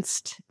graded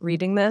against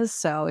reading this.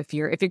 So if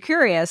you're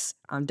curious,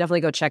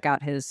 definitely go check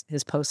out his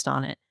post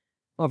on it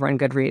over on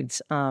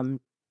Goodreads.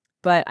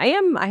 But I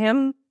am,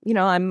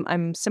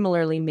 I'm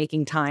similarly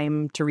making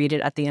time to read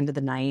it at the end of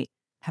the night,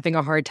 having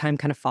a hard time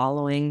kind of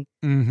following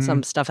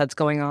some stuff that's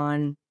going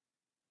on.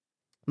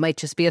 Might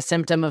just be a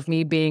symptom of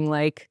me being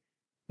like,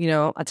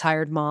 a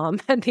tired mom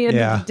at the end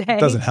of the day.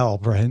 It doesn't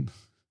help, right?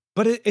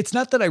 But it's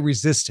not that I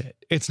resist it.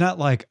 It's not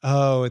like,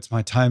 oh, it's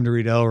my time to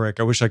read Elric.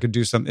 I wish I could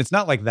do something. It's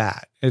not like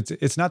that.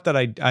 It's not that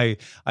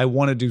I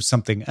want to do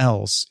something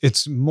else.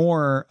 It's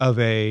more of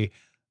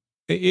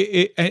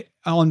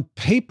on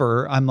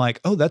paper, I'm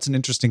like, oh, that's an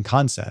interesting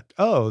concept.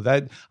 Oh,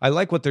 that I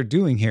like what they're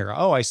doing here.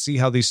 Oh, I see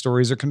how these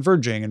stories are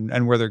converging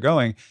and where they're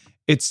going.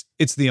 It's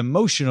the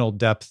emotional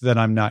depth that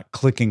I'm not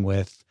clicking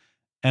with.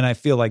 And I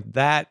feel like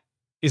that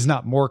is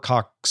not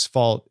Moorcock's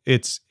fault.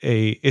 It's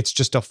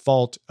just a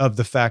fault of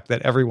the fact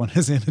that everyone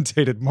has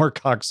imitated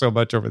Moorcock so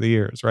much over the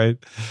years, right?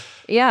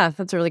 Yeah,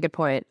 that's a really good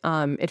point.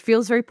 It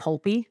feels very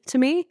pulpy to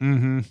me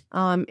in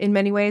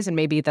many ways, and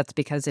maybe that's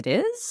because it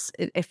is.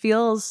 It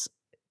feels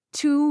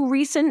too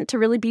recent to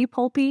really be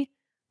pulpy.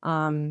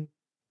 I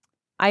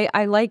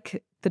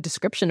like the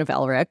description of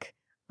Elric.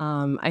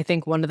 I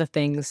think one of the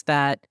things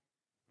that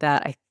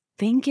I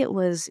think it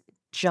was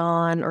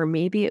John, or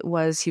maybe it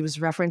was he was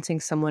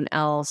referencing someone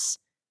else.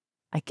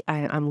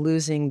 I'm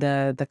losing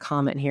the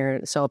comment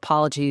here, so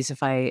apologies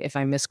if I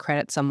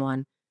miscredit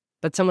someone.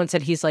 But someone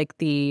said he's like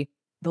the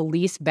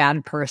least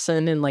bad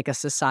person in like a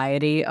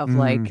society of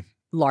like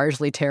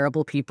largely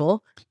terrible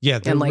people. Yeah,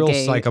 they're like real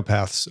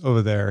psychopaths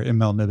over there in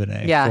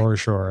Melniboné, for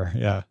sure.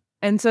 Yeah.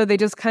 And so they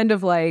just kind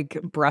of like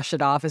brush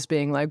it off as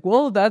being like,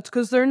 well, that's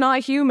because they're not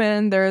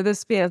human. They're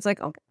this. It's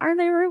like, oh, are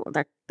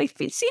they?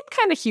 They seem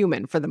kind of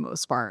human for the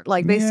most part.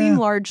 Like they seem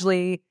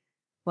largely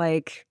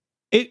like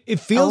it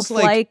feels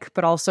like,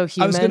 but also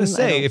human. I was going to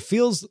say it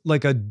feels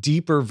like a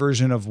deeper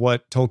version of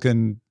what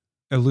Tolkien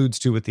alludes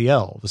to with the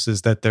elves,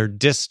 is that they're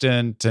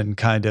distant and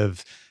kind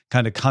of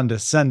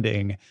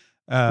condescending.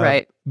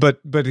 Right.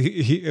 But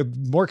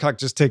Moorcock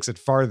just takes it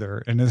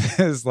farther and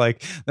is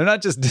like, they're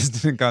not just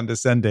distant and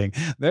condescending.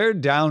 They're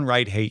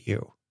downright hate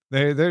you.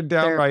 They're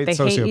downright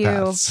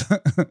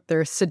sociopaths.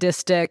 They're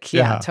sadistic.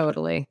 Yeah,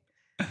 totally.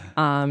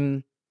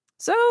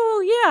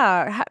 So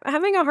yeah,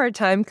 having a hard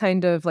time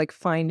kind of like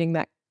finding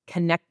that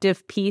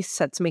connective piece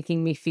that's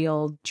making me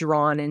feel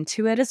drawn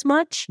into it as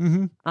much.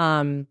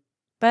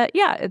 But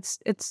yeah, it's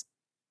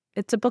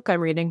a book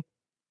I'm reading.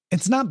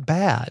 It's not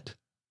bad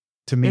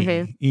to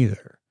me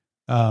either.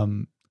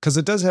 Because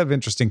it does have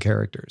interesting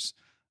characters.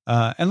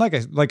 And like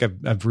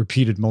I've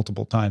repeated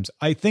multiple times,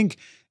 I think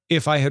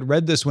if I had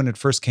read this when it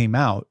first came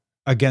out,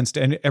 against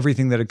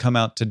everything that had come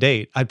out to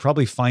date, I'd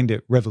probably find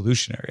it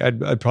revolutionary.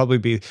 I'd probably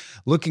be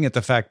looking at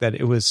the fact that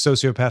it was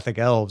sociopathic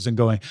elves and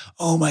going,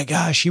 oh my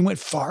gosh, he went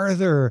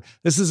farther.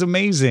 This is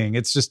amazing.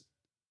 It's just,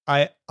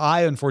 I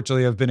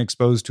unfortunately have been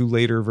exposed to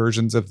later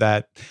versions of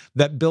that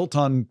built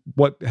on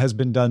what has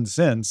been done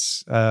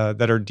since,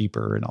 that are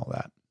deeper and all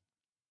that.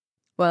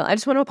 Well, I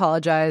just want to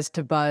apologize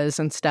to Buzz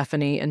and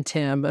Stephanie and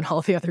Tim and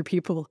all the other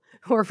people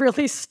who are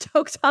really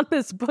stoked on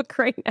this book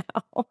right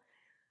now.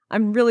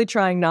 I'm really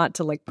trying not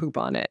to like poop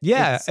on it.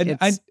 Yeah,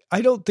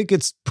 I don't think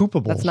it's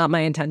poopable. That's not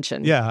my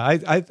intention. Yeah,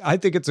 I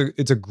think it's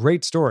a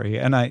great story,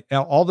 and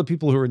all the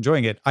people who are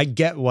enjoying it, I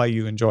get why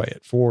you enjoy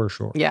it for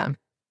sure. Yeah,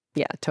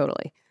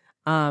 totally.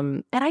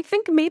 And I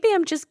think maybe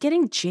I'm just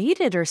getting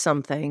jaded or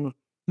something.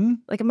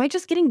 Like, am I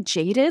just getting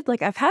jaded?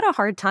 Like, I've had a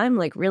hard time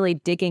like really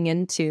digging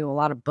into a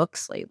lot of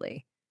books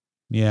lately.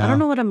 Yeah, I don't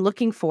know what I'm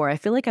looking for. I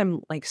feel like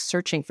I'm like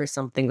searching for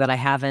something that I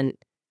haven't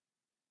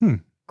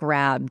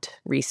grabbed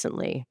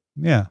recently.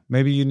 Yeah,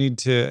 maybe you need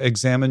to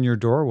examine your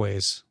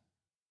doorways.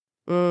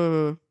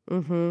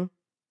 Mm-hmm.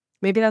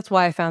 Maybe that's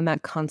why I found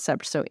that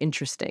concept so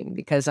interesting,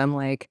 because I'm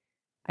like,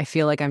 I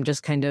feel like I'm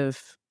just kind of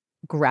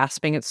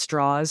grasping at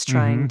straws,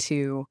 trying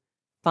to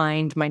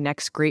find my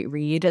next great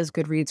read, as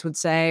Goodreads would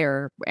say,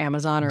 or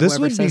Amazon, or this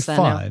whoever says that. This would be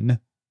fun,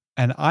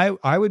 and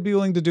I would be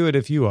willing to do it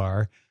if you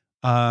are.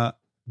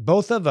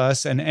 Both of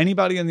us and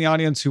anybody in the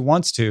audience who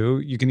wants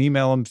to, you can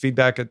email them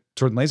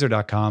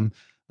feedback@swordandlaser.com.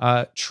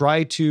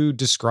 Try to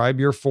describe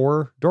your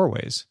 4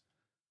 doorways.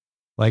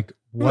 Like,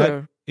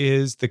 what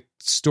is the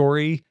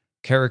story,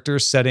 character,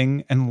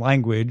 setting, and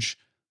language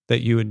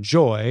that you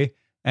enjoy,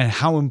 and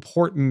how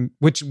important,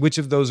 which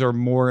of those are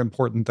more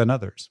important than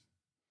others?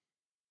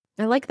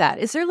 I like that.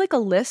 Is there like a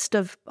list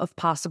of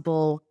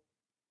possible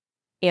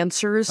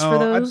answers for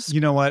those? You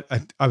know what?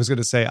 I was going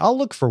to say, I'll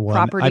look for one.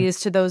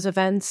 Properties to those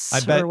events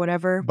or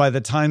whatever. By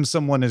the time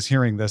someone is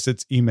hearing this,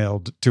 it's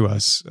emailed to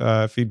us,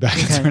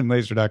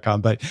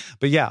 feedback@swordandlaser.com. But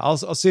yeah, I'll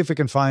see if we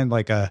can find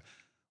like a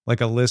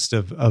list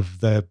of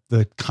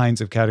the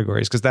kinds of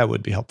categories, because that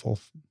would be helpful.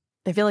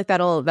 I feel like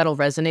that'll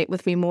resonate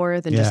with me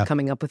more than just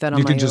coming up with that on my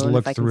own. You can just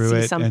look through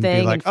it and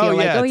be like, feel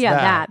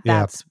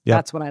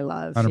that's what I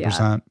love. 100%.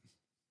 Yeah.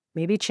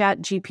 Maybe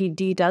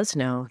ChatGPT does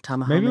know,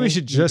 Tomahawk. Maybe we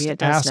should just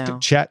ask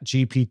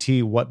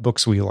ChatGPT what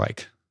books we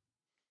like.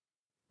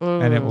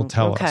 And it will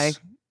tell us.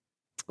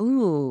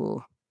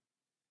 Ooh.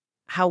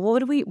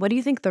 What do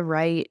you think the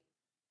right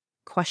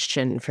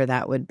question for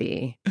that would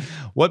be?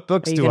 What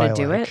books do I like?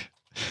 Do it?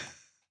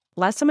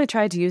 Last time I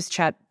tried to use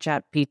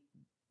ChatGPT,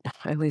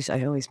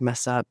 I always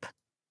mess up.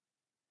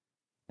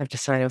 I've to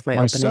sign in with my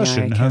OpenAI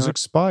session has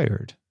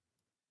expired.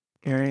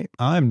 All right.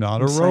 I'm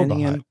not a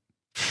robot.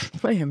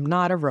 I am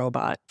not a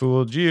robot.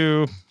 Fooled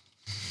you.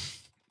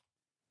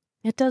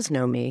 It does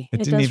know me.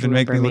 It didn't even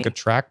make me look at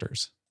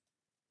tractors.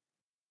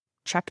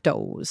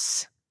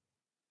 Tractos.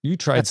 You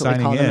tried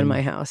signing in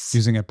my house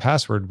using a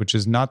password, which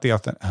is not the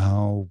authentic.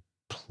 Oh,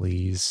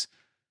 please.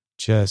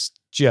 Just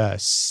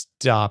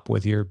stop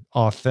with your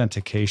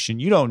authentication.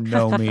 You don't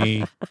know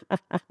me.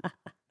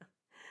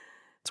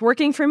 It's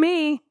working for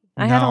me.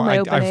 I had all my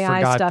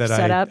OpenAI stuff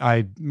set up.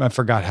 I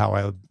forgot how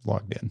I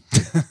logged in.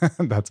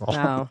 That's all.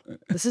 Wow.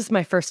 This is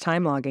my first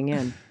time logging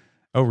in.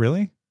 Oh,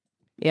 really?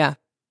 Yeah.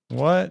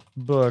 What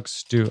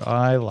books do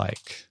I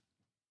like?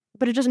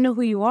 But it doesn't know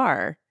who you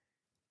are.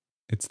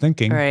 It's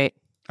thinking. All right.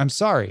 I'm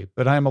sorry,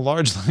 but I am a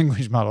large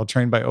language model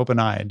trained by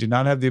OpenAI and do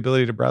not have the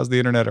ability to browse the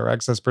internet or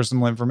access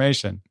personal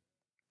information.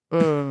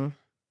 I'm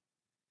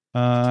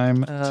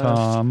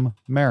Tom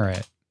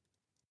Merritt.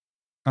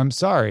 I'm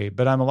sorry,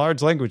 but I'm a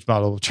large language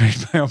model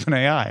trained by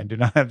OpenAI and do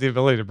not have the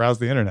ability to browse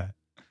the internet.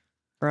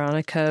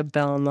 Veronica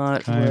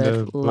Belmont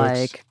would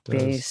like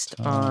based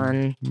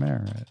on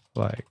Merritt,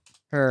 like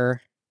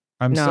her.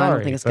 I'm sorry. I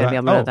don't think it's going to be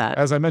able to know that.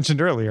 As I mentioned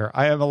earlier,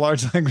 I am a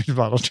large language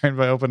model trained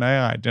by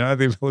OpenAI. I do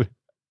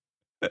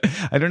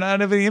not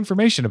have any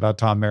information about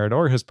Tom Merritt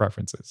or his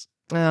preferences.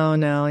 Oh,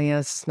 no.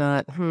 Yes,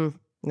 not. No,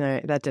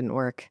 that didn't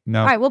work.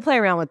 No. All right, we'll play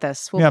around with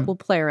this. We'll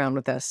play around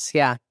with this.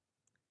 Yeah.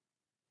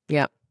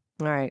 Yep.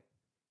 All right.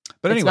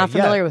 But anyway, not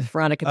familiar with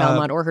Veronica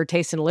Belmont or her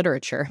taste in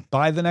literature.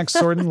 By the next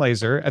Sword and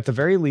Laser, at the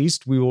very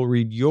least, we will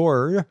read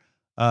your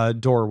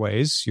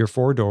doorways, your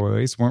 4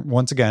 doorways.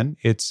 Once again,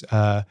 it's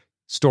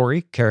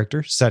story,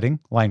 character, setting,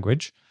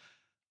 language.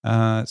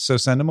 So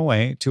send them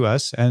away to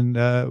us, and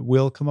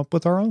we'll come up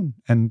with our own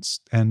and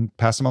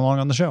pass them along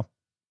on the show.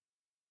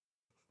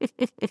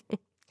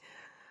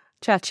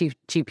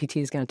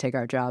 ChatGPT is going to take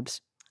our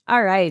jobs.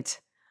 All right.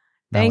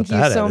 Thank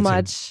you so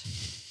much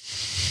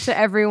to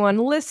everyone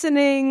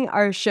listening.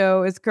 Our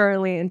show is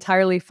currently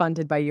entirely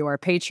funded by you, our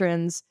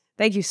patrons.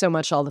 Thank you so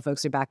much to all the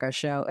folks who back our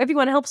show. If you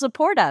want to help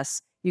support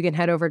us, you can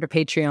head over to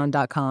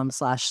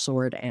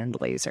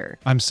patreon.com/swordandlaser.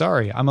 I'm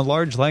sorry. I'm a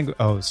large language.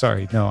 Oh,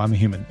 sorry. No, I'm a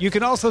human. You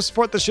can also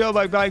support the show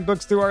by buying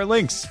books through our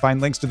links.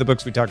 Find links to the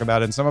books we talk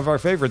about and some of our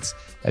favorites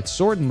at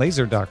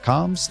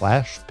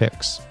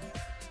swordandlaser.com/picks.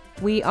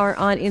 We are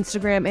on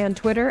Instagram and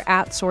Twitter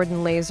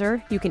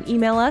 @swordandlaser. You can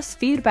email us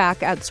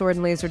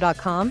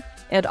feedback@swordandlaser.com.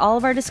 And all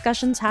of our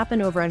discussions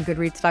happen over on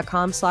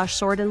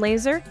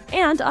goodreads.com/swordandlaser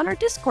and on our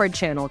Discord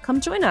channel. Come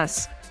join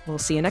us. We'll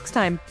see you next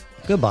time.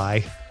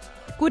 Goodbye.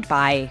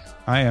 Goodbye.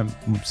 I am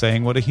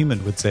saying what a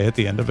human would say at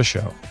the end of a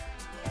show.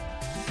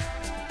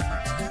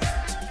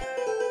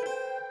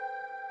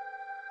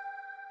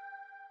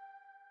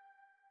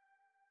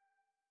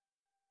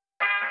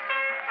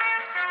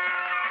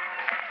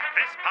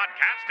 This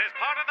podcast is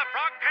part of the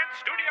Frog Pants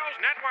Studios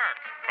Network.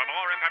 For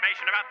more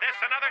information about this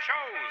and other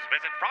shows,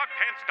 visit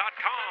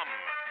frogpants.com.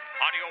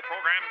 Audio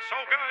program so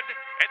good,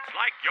 it's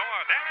like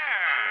you're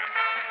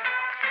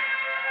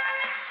there.